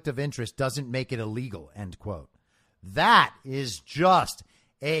conflict of interest doesn't make it illegal, end quote. That is just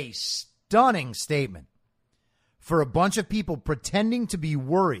a stunning statement for a bunch of people pretending to be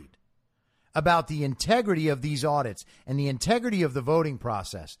worried about the integrity of these audits and the integrity of the voting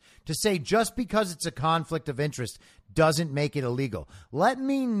process to say just because it's a conflict of interest doesn't make it illegal. Let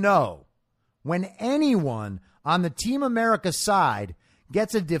me know when anyone on the Team America side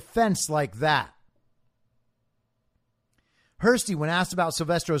gets a defense like that. Hursty, when asked about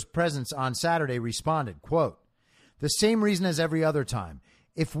Silvestro's presence on Saturday, responded, quote, "The same reason as every other time.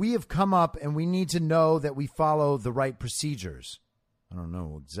 If we have come up and we need to know that we follow the right procedures." I don't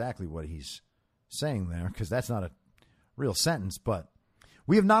know exactly what he's saying there because that's not a real sentence, but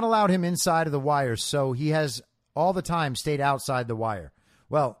we have not allowed him inside of the wire, so he has all the time stayed outside the wire.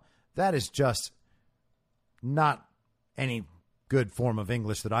 Well, that is just not any good form of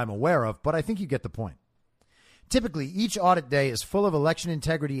English that I'm aware of, but I think you get the point. Typically, each audit day is full of election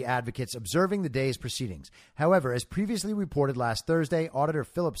integrity advocates observing the day's proceedings. However, as previously reported last Thursday, Auditor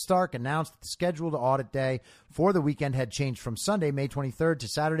Philip Stark announced that the scheduled audit day for the weekend had changed from Sunday, May 23rd to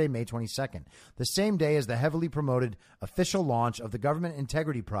Saturday, May 22nd, the same day as the heavily promoted official launch of the Government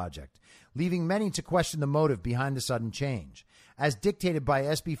Integrity Project, leaving many to question the motive behind the sudden change. As dictated by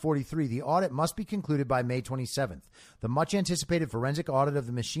SB 43, the audit must be concluded by May 27th. The much-anticipated forensic audit of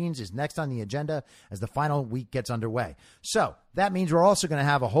the machines is next on the agenda as the final week gets underway. So that means we're also going to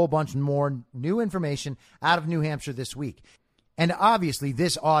have a whole bunch more new information out of New Hampshire this week. And obviously,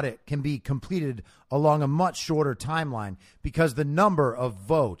 this audit can be completed along a much shorter timeline because the number of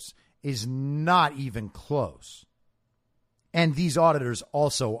votes is not even close. And these auditors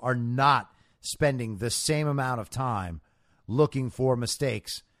also are not spending the same amount of time looking for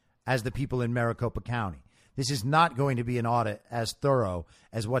mistakes as the people in Maricopa County. This is not going to be an audit as thorough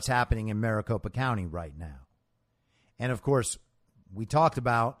as what's happening in Maricopa County right now. And of course, we talked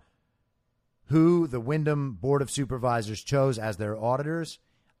about who the Windham Board of Supervisors chose as their auditors.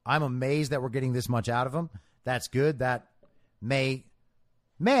 I'm amazed that we're getting this much out of them. That's good. That may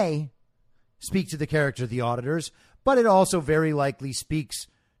speak to the character of the auditors, but it also very likely speaks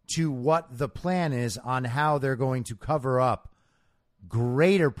to what the plan is on how they're going to cover up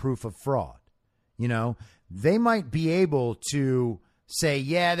greater proof of fraud. You know, they might be able to say,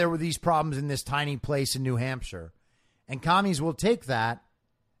 yeah, there were these problems in this tiny place in New Hampshire. And commies will take that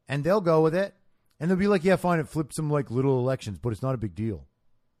and they'll go with it. And they'll be like, yeah, fine, it flipped some like little elections, but it's not a big deal.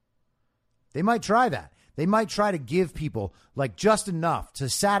 They might try that. They might try to give people like just enough to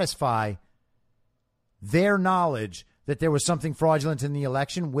satisfy their knowledge that there was something fraudulent in the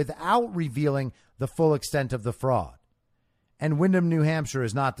election without revealing the full extent of the fraud. And Windham, New Hampshire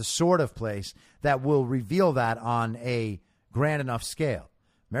is not the sort of place that will reveal that on a grand enough scale.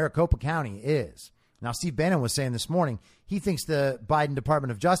 Maricopa County is. Now, Steve Bannon was saying this morning, he thinks the Biden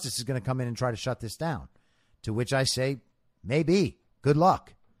Department of Justice is going to come in and try to shut this down. To which I say, maybe. Good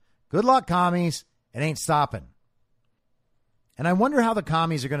luck. Good luck, commies. It ain't stopping. And I wonder how the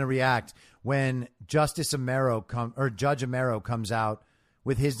commies are going to react when Judge Amero comes out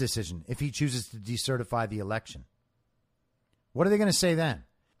with his decision if he chooses to decertify the election. What are they going to say then?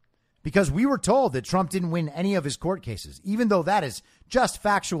 Because we were told that Trump didn't win any of his court cases, even though that is just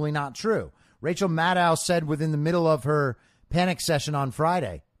factually not true. Rachel Maddow said within the middle of her panic session on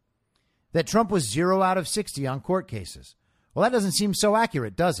Friday that Trump was 0 out of 60 on court cases. Well, that doesn't seem so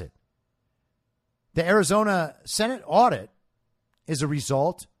accurate, does it? The Arizona Senate audit is a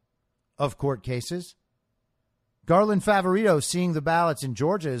result of court cases. Garland Favorito seeing the ballots in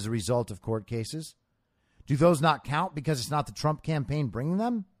Georgia is a result of court cases. Do those not count because it's not the Trump campaign bringing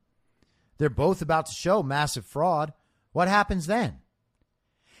them? They're both about to show massive fraud. What happens then?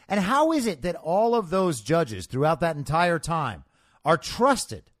 And how is it that all of those judges throughout that entire time are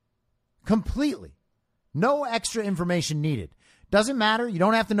trusted completely? No extra information needed. Doesn't matter. You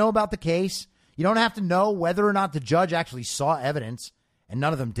don't have to know about the case. You don't have to know whether or not the judge actually saw evidence, and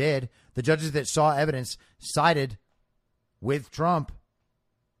none of them did. The judges that saw evidence sided with Trump.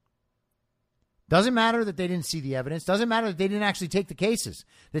 Doesn't matter that they didn't see the evidence. Doesn't matter that they didn't actually take the cases,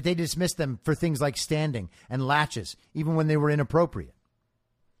 that they dismissed them for things like standing and latches, even when they were inappropriate.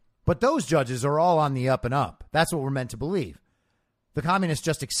 But those judges are all on the up and up. That's what we're meant to believe. The communists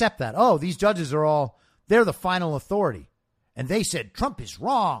just accept that. Oh, these judges they're the final authority. And they said Trump is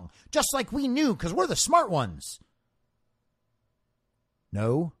wrong, just like we knew because we're the smart ones.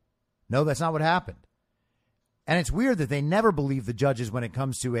 No, that's not what happened. And it's weird that they never believe the judges when it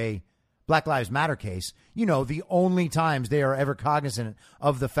comes to a Black Lives Matter case. You know, the only times they are ever cognizant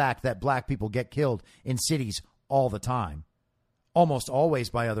of the fact that black people get killed in cities all the time, almost always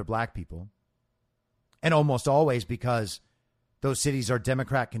by other black people, and almost always because those cities are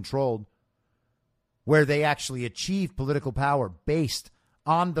Democrat controlled, where they actually achieve political power based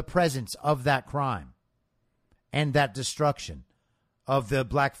on the presence of that crime and that destruction of the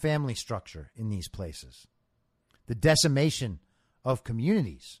black family structure in these places. The decimation of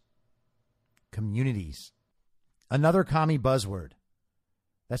communities. Communities. Another commie buzzword.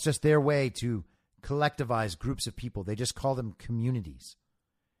 That's just their way to collectivize groups of people. They just call them communities.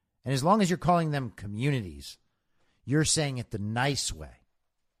 And as long as you're calling them communities, you're saying it the nice way.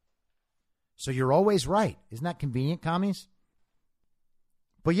 So you're always right. Isn't that convenient, commies?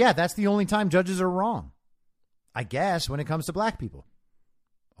 But yeah, that's the only time judges are wrong, I guess, when it comes to black people.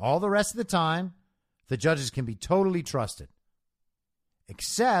 All the rest of the time, the judges can be totally trusted.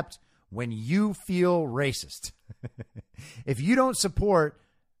 Except when you feel racist. If you don't support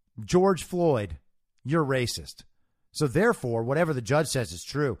George Floyd, you're racist. So therefore, whatever the judge says is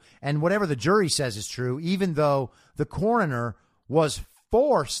true, and whatever the jury says is true, even though the coroner was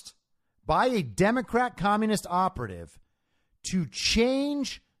forced by a Democrat communist operative to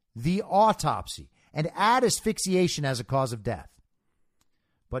change the autopsy and add asphyxiation as a cause of death.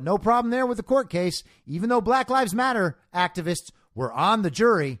 But no problem there with the court case. Even though Black Lives Matter activists were on the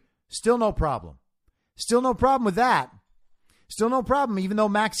jury, still no problem. Still no problem with that. Still no problem, even though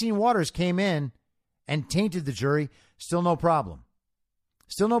Maxine Waters came in and tainted the jury. Still no problem.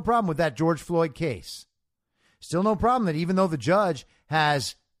 Still no problem with that George Floyd case. Still no problem that even though the judge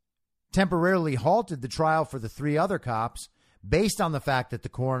has temporarily halted the trial for the 3 other cops based on the fact that the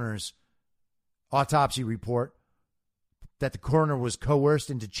coroner's autopsy report, that the coroner was coerced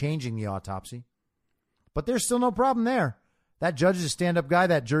into changing the autopsy. But there's still no problem there. That judge is a stand-up guy.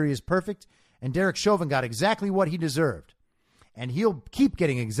 That jury is perfect. And Derek Chauvin got exactly what he deserved. And he'll keep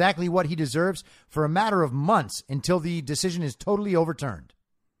getting exactly what he deserves for a matter of months until the decision is totally overturned.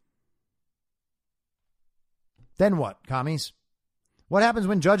 Then what, commies? What happens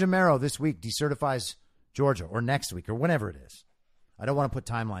when Judge Amaro this week decertifies Georgia, or next week, or whenever it is? I don't want to put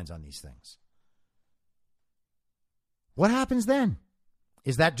timelines on these things. What happens then?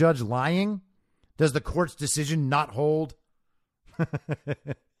 Is that judge lying? Does the court's decision not hold?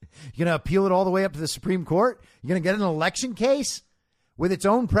 You're going to appeal it all the way up to the Supreme Court? You're going to get an election case with its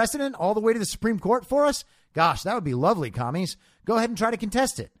own precedent all the way to the Supreme Court for us? Gosh, that would be lovely, commies. Go ahead and try to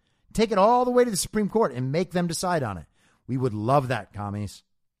contest it. Take it all the way to the Supreme Court and make them decide on it. We would love that, commies.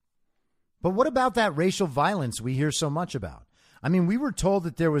 But what about that racial violence we hear so much about? I mean, we were told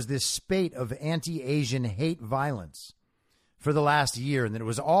that there was this spate of anti-Asian hate violence for the last year, and that it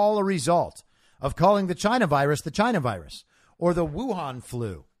was all a result of calling the China virus, or the Wuhan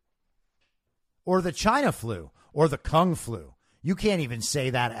flu, or the China flu, or the Kung flu. You can't even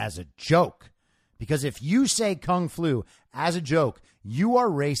say that as a joke, because if you say Kung flu as a joke, you are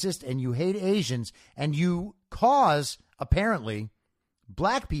racist and you hate Asians, and you cause, apparently,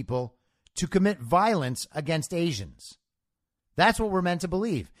 black people to commit violence against Asians. That's what we're meant to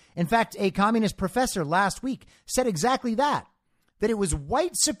believe. In fact, a communist professor last week said exactly that it was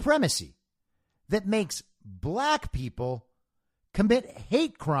white supremacy that makes black people commit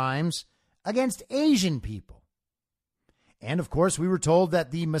hate crimes against Asian people. And of course, we were told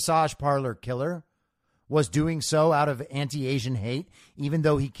that the massage parlor killer was doing so out of anti-Asian hate, even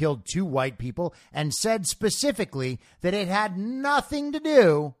though he killed 2 white people, and said specifically that it had nothing to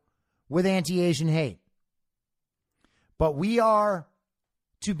do with anti-Asian hate. But we are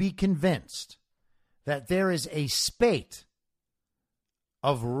to be convinced that there is a spate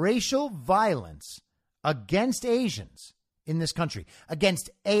of racial violence against Asians in this country,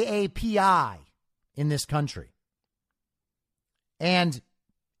 against AAPI in this country. And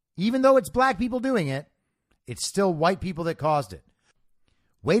even though it's black people doing it, it's still white people that caused it.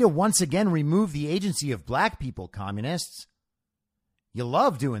 Way to once again remove the agency of black people, communists. You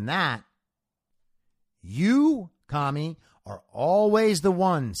love doing that. You, commie, are always the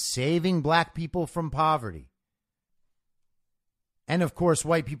one saving black people from poverty. And of course,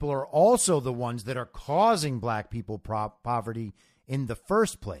 white people are also the ones that are causing black people poverty in the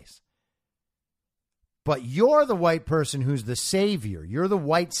first place. But you're the white person who's the savior. You're the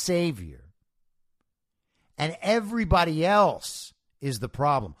white savior. And everybody else is the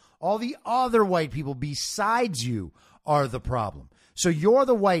problem. All the other white people besides you are the problem. So you're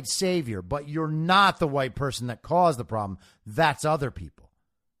the white savior, but you're not the white person that caused the problem. That's other people.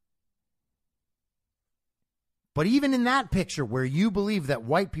 But even in that picture where you believe that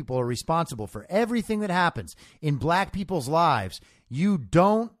white people are responsible for everything that happens in black people's lives, you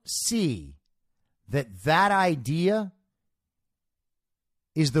don't see that idea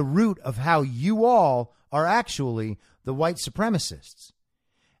is the root of how you all are actually the white supremacists.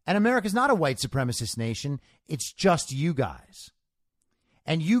 And America's not a white supremacist nation. It's just you guys.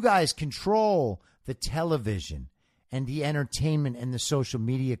 And you guys control the television and the entertainment and the social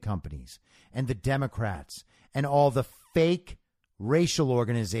media companies and the Democrats and all the fake racial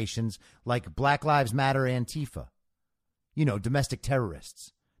organizations like Black Lives Matter, Antifa, domestic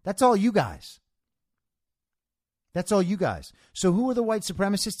terrorists. That's all you guys. That's all you guys. So who are the white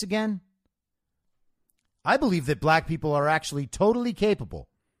supremacists again? I believe that black people are actually totally capable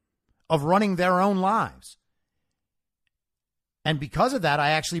of running their own lives. And because of that,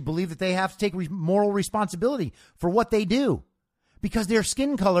 I actually believe that they have to take moral responsibility for what they do, because their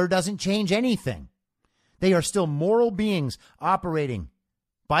skin color doesn't change anything. They are still moral beings operating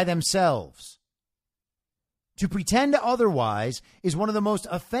by themselves. To pretend otherwise is one of the most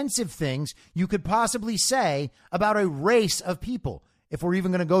offensive things you could possibly say about a race of people. If we're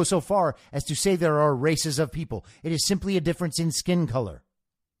even going to go so far as to say there are races of people, it is simply a difference in skin color.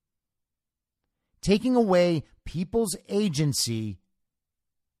 Taking away people's agency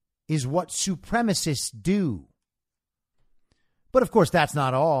is what supremacists do. But of course, that's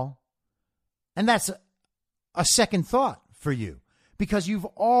not all. And that's a second thought for you, because you've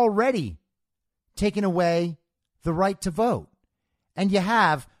already taken away the right to vote, and you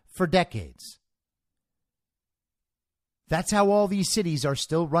have for decades. That's how all these cities are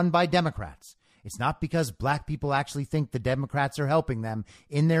still run by Democrats. It's not because black people actually think the Democrats are helping them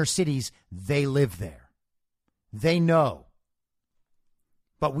in their cities. They live there. They know.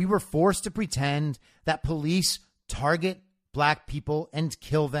 But we were forced to pretend that police target black people and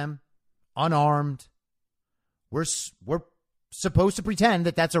kill them unarmed. We're supposed to pretend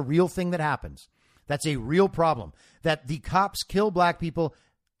that that's a real thing that happens. That's a real problem, that the cops kill black people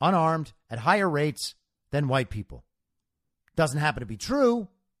unarmed at higher rates than white people. Doesn't happen to be true,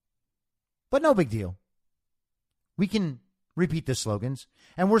 but no big deal. We can repeat the slogans,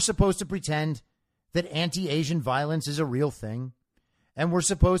 and we're supposed to pretend that anti-Asian violence is a real thing, and we're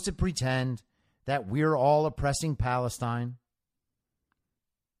supposed to pretend that we're all oppressing Palestine.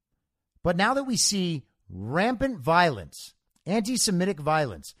 But now that we see rampant violence, anti-Semitic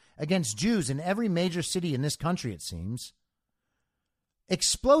violence against Jews in every major city in this country, it seems,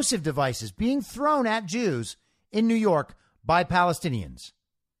 explosive devices being thrown at Jews in New York by Palestinians,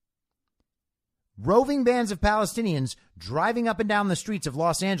 roving bands of Palestinians driving up and down the streets of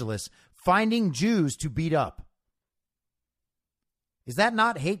Los Angeles, finding Jews to beat up. Is that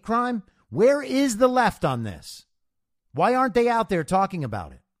not hate crime? Where is the left on this? Why aren't they out there talking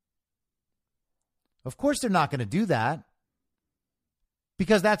about it? Of course they're not going to do that,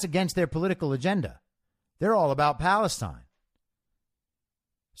 because that's against their political agenda. They're all about Palestine.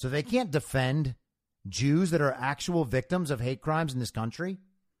 So they can't defend Jews that are actual victims of hate crimes in this country.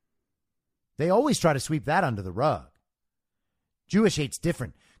 They always try to sweep that under the rug. Jewish hate's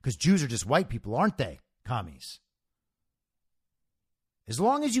different because Jews are just white people, aren't they, commies? As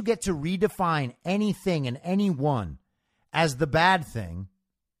long as you get to redefine anything and anyone as the bad thing,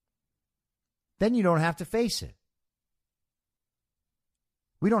 then you don't have to face it.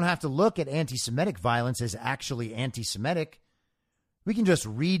 We don't have to look at anti-Semitic violence as actually anti-Semitic. We can just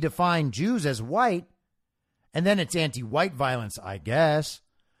redefine Jews as white, and then it's anti-white violence, I guess.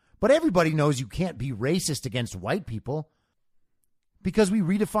 But everybody knows you can't be racist against white people because we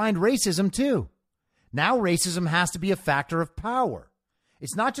redefined racism too. Now racism has to be a factor of power.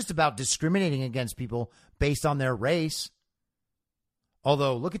 It's not just about discriminating against people based on their race.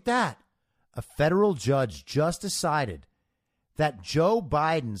 Although, look at that. A federal judge just decided that Joe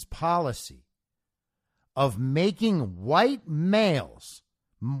Biden's policy of making white male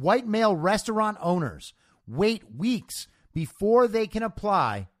restaurant owners wait weeks before they can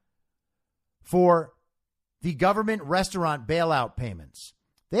apply for the government restaurant bailout payments.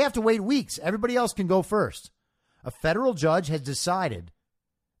 They have to wait weeks. Everybody else can go first. A federal judge has decided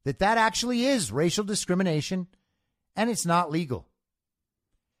that that actually is racial discrimination, and it's not legal.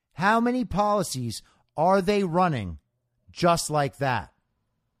 How many policies are they running just like that?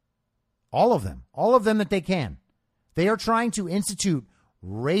 All of them that they can. They are trying to institute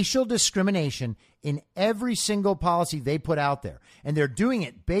racial discrimination in every single policy they put out there. And they're doing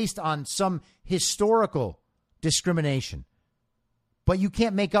it based on some historical discrimination. But you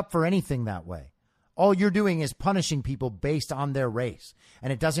can't make up for anything that way. All you're doing is punishing people based on their race.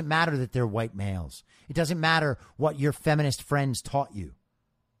 And it doesn't matter that they're white males. It doesn't matter what your feminist friends taught you,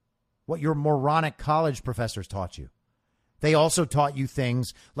 what your moronic college professors taught you. They also taught you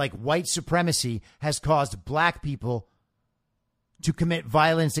things like white supremacy has caused black people to commit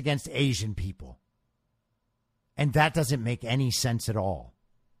violence against Asian people. And that doesn't make any sense at all.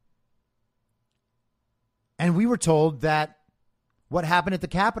 And we were told that what happened at the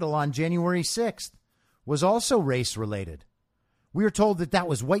Capitol on January 6th was also race-related. We were told that that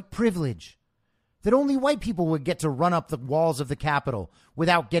was white privilege, that only white people would get to run up the walls of the Capitol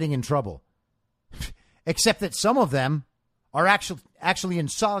without getting in trouble. Except that some of them are actually in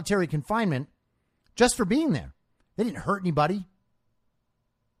solitary confinement just for being there. They didn't hurt anybody,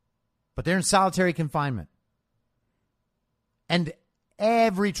 but they're in solitary confinement. And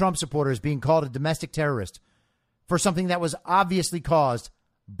every Trump supporter is being called a domestic terrorist for something that was obviously caused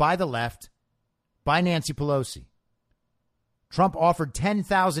by the left, by Nancy Pelosi. Trump offered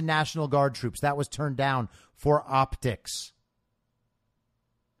 10,000 National Guard troops. That was turned down for optics.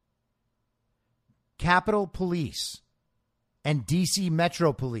 Capitol Police and D.C.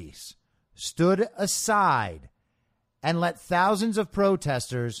 Metro Police stood aside and let thousands of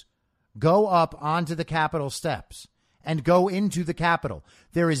protesters go up onto the Capitol steps and go into the Capitol.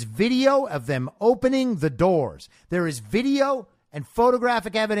 There is video of them opening the doors. There is video and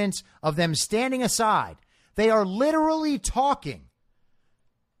photographic evidence of them standing aside. They are literally talking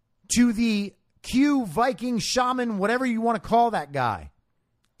to the Q Viking shaman, whatever you want to call that guy,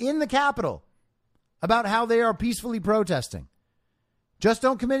 in the Capitol about how they are peacefully protesting. Just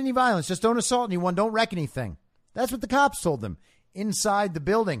don't commit any violence. Just don't assault anyone. Don't wreck anything. That's what the cops told them inside the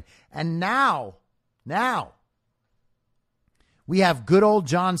building. And now, we have good old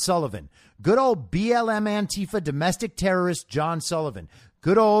John Sullivan, good old BLM Antifa domestic terrorist John Sullivan,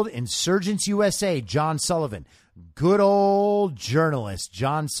 good old Insurgents USA John Sullivan, good old journalist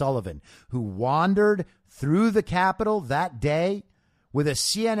John Sullivan, who wandered through the Capitol that day with a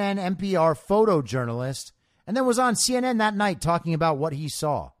CNN NPR photojournalist and then was on CNN that night talking about what he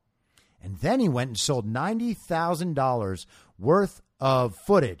saw. And then he went and sold $90,000 worth of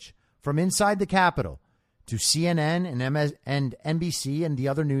footage from inside the Capitol to CNN and NBC and the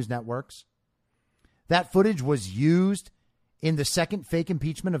other news networks. That footage was used in the second fake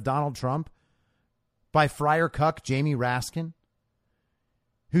impeachment of Donald Trump by Friar Cuck Jamie Raskin,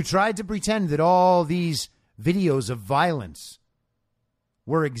 who tried to pretend that all these videos of violence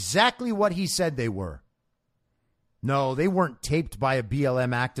were exactly what he said they were. No, they weren't taped by a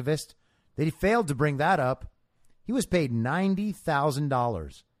BLM activist. They failed to bring that up. He was paid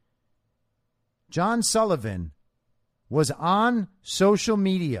 $90,000. John Sullivan was on social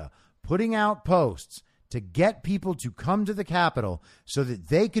media putting out posts to get people to come to the Capitol so that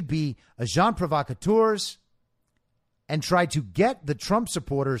they could be agents provocateurs and try to get the Trump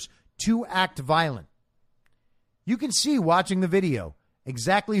supporters to act violent. You can see watching the video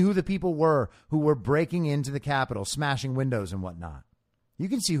exactly who the people were who were breaking into the Capitol, smashing windows and whatnot. You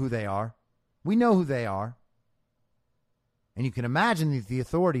can see who they are. We know who they are. And you can imagine that the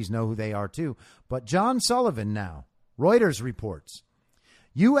authorities know who they are too. But John Sullivan now, Reuters reports,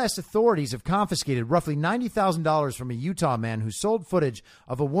 U.S. authorities have confiscated roughly $90,000 from a Utah man who sold footage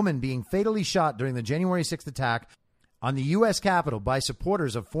of a woman being fatally shot during the January 6th attack on the U.S. Capitol by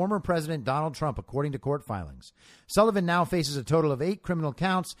supporters of former President Donald Trump, according to court filings. Sullivan now faces a total of 8 criminal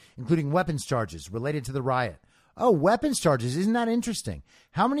counts, including weapons charges related to the riot. Oh, weapons charges. Isn't that interesting?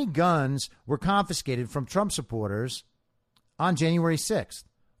 How many guns were confiscated from Trump supporters on January 6th?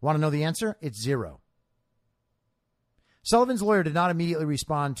 Want to know the answer? It's 0. Sullivan's lawyer did not immediately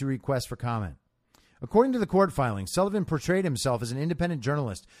respond to requests for comment. According to the court filing, Sullivan portrayed himself as an independent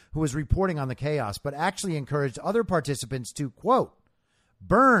journalist who was reporting on the chaos, but actually encouraged other participants to, quote,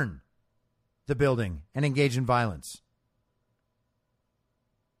 burn the building and engage in violence.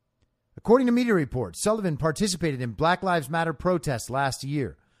 According to media reports, Sullivan participated in Black Lives Matter protests last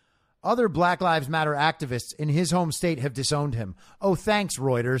year. Other Black Lives Matter activists in his home state have disowned him. Oh, thanks,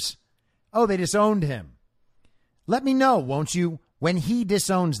 Reuters. Oh, they disowned him. Let me know, won't you, when he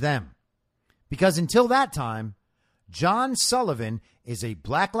disowns them. Because until that time, John Sullivan is a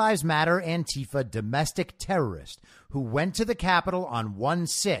Black Lives Matter Antifa domestic terrorist who went to the Capitol on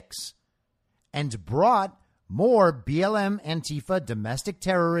 1/6 and brought more BLM Antifa domestic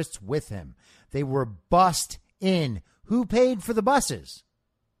terrorists with him. They were bussed in. Who paid for the buses?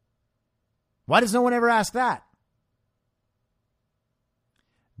 Why does no one ever ask that?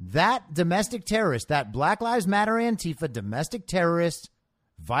 That domestic terrorist, that Black Lives Matter Antifa domestic terrorist,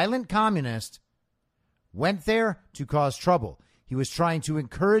 violent communist, went there to cause trouble. He was trying to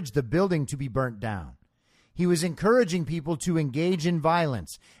encourage the building to be burnt down. He was encouraging people to engage in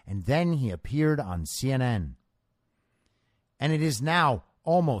violence. And then he appeared on CNN. And it is now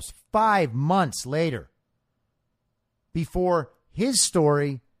almost 5 months later before his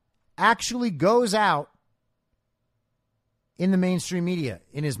story actually goes out in the mainstream media,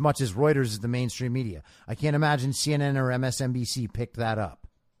 in as much as Reuters is the mainstream media. I can't imagine CNN or MSNBC picked that up.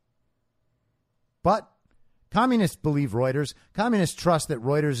 But Communists believe Reuters. Communists trust that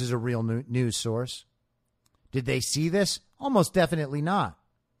Reuters is a real news source. Did they see this? Almost definitely not.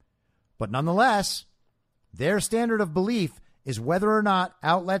 But nonetheless, their standard of belief is whether or not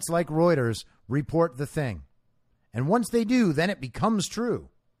outlets like Reuters report the thing. And once they do, then it becomes true.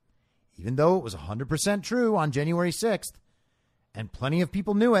 Even though it was 100% true on January 6th, and plenty of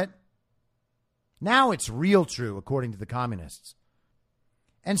people knew it, now it's real true, according to the communists.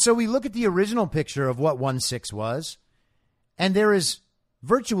 And so we look at the original picture of what 1/6 was, and there is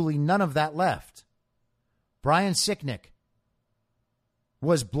virtually none of that left. Brian Sicknick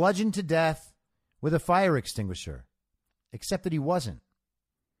was bludgeoned to death with a fire extinguisher, except that he wasn't.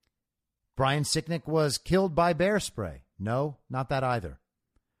 Brian Sicknick was killed by bear spray. No, not that either.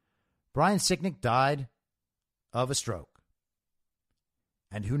 Brian Sicknick died of a stroke.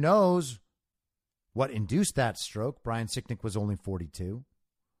 And who knows what induced that stroke? Brian Sicknick was only 42.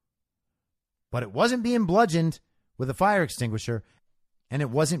 But it wasn't being bludgeoned with a fire extinguisher, and it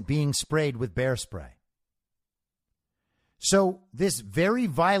wasn't being sprayed with bear spray. So this very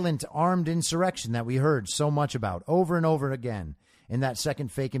violent armed insurrection that we heard so much about over and over again in that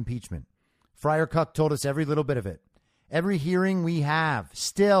second fake impeachment, Friar Cuck told us every little bit of it. Every hearing we have,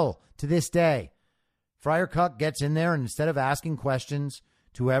 still to this day, Friar Cuck gets in there and instead of asking questions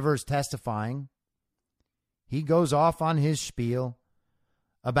to whoever's testifying, he goes off on his spiel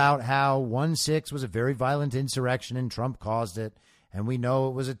about how 1/6 was a very violent insurrection and Trump caused it. And we know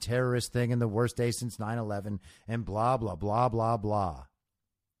it was a terrorist thing and the worst day since 9/11 and blah, blah, blah, blah, blah.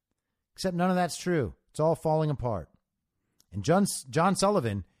 Except none of that's true. It's all falling apart. And John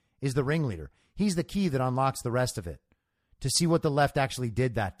Sullivan is the ringleader. He's the key that unlocks the rest of it to see what the left actually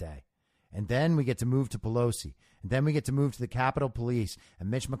did that day. And then we get to move to Pelosi. And then we get to move to the Capitol Police and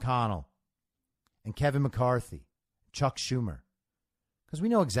Mitch McConnell and Kevin McCarthy, Chuck Schumer. Because we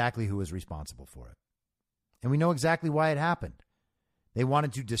know exactly who was responsible for it. And we know exactly why it happened. They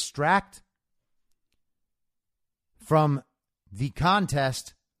wanted to distract from the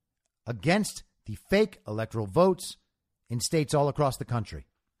contest against the fake electoral votes in states all across the country.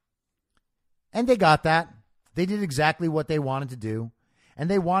 And they got that. They did exactly what they wanted to do. And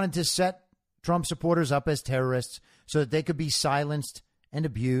they wanted to set Trump supporters up as terrorists so that they could be silenced and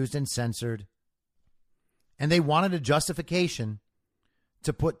abused and censored. And they wanted a justification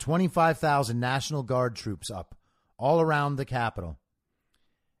to put 25,000 National Guard troops up all around the Capitol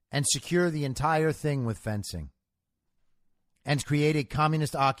and secure the entire thing with fencing and create a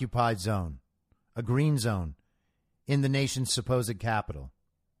communist-occupied zone, a green zone, in the nation's supposed capital.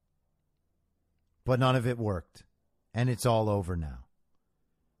 But none of it worked, and it's all over now.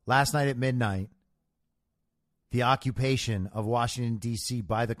 Last night at midnight, the occupation of Washington, D.C.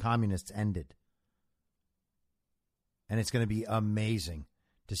 by the communists ended. And it's going to be amazing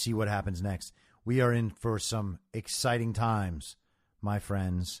to see what happens next. We are in for some exciting times, my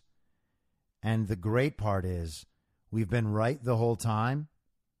friends. And the great part is we've been right the whole time,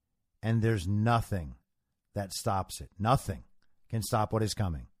 and there's nothing that stops it. Nothing can stop what is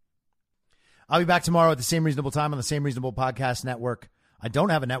coming. I'll be back tomorrow at the same reasonable time on the Same Reasonable Podcast Network. I don't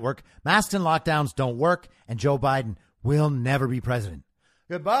have a network. Masks and lockdowns don't work, and Joe Biden will never be president.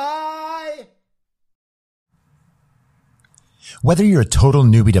 Goodbye! Whether you're a total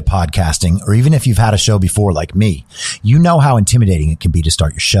newbie to podcasting or even if you've had a show before like me, you know how intimidating it can be to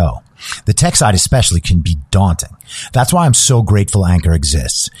start your show. The tech side especially can be daunting. That's why I'm so grateful Anchor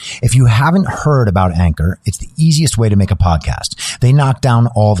exists. If you haven't heard about Anchor, it's the easiest way to make a podcast. They knock down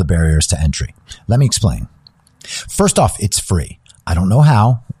all the barriers to entry. Let me explain. First off, it's free. I don't know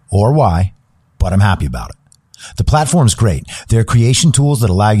how or why, but I'm happy about it. The platform's great. There are creation tools that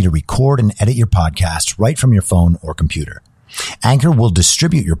allow you to record and edit your podcast right from your phone or computer. Anchor will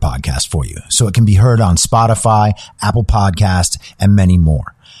distribute your podcast for you so it can be heard on Spotify, Apple Podcasts, and many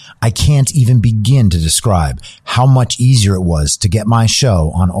more. I can't even begin to describe how much easier it was to get my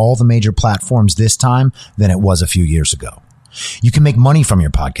show on all the major platforms this time than it was a few years ago. You can make money from your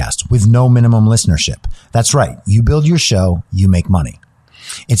podcast with no minimum listenership. That's right. You build your show, you make money.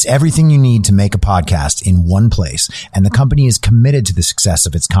 It's everything you need to make a podcast in one place, and the company is committed to the success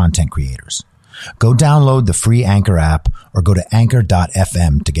of its content creators. Go download the free Anchor app or go to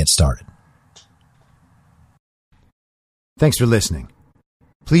anchor.fm to get started. Thanks for listening.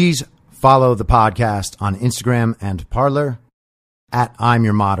 Please follow the podcast on Instagram and Parler at I'm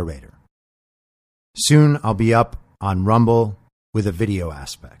Your Moderator. Soon I'll be up on Rumble with a video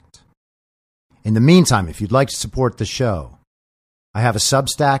aspect. In the meantime, if you'd like to support the show, I have a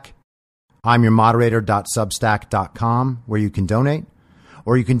Substack, imyourmoderator.substack.com, where you can donate.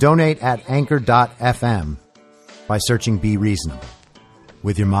 Or you can donate at anchor.fm by searching Be Reasonable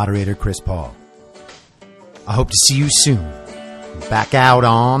with your moderator, Chris Paul. I hope to see you soon. Back out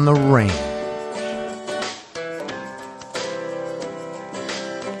on the range.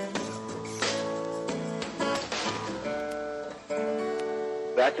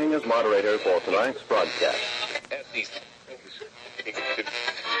 Acting as moderator for tonight's broadcast.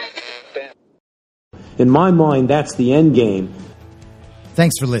 In my mind, that's the end game.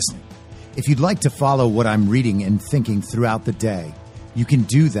 Thanks for listening. If you'd like to follow what I'm reading and thinking throughout the day, you can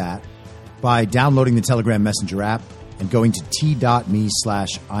do that by downloading the Telegram Messenger app and going to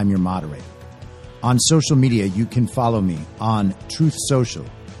t.me/I'm your moderator. On social media, you can follow me on Truth Social,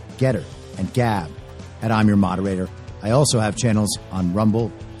 Getter, and Gab at I'm your moderator. I also have channels on Rumble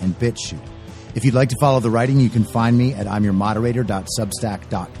and BitChute. If you'd like to follow the writing, you can find me at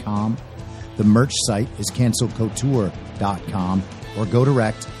imyourmoderator.substack.com. The merch site is cancelcouture.com or go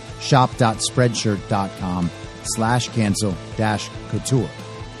direct shop.spreadshirt.com/cancel-couture.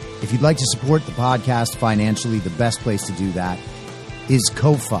 If you'd like to support the podcast financially, the best place to do that is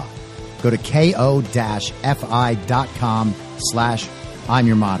Ko-Fi. Go to ko-fi.com/I'm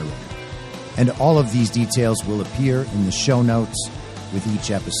your moderator. And all of these details will appear in the show notes with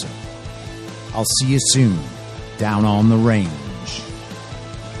each episode. I'll see you soon down on the range.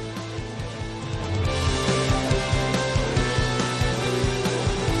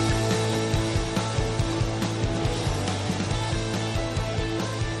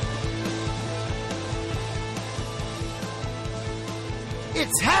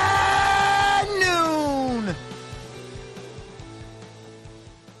 It's happening!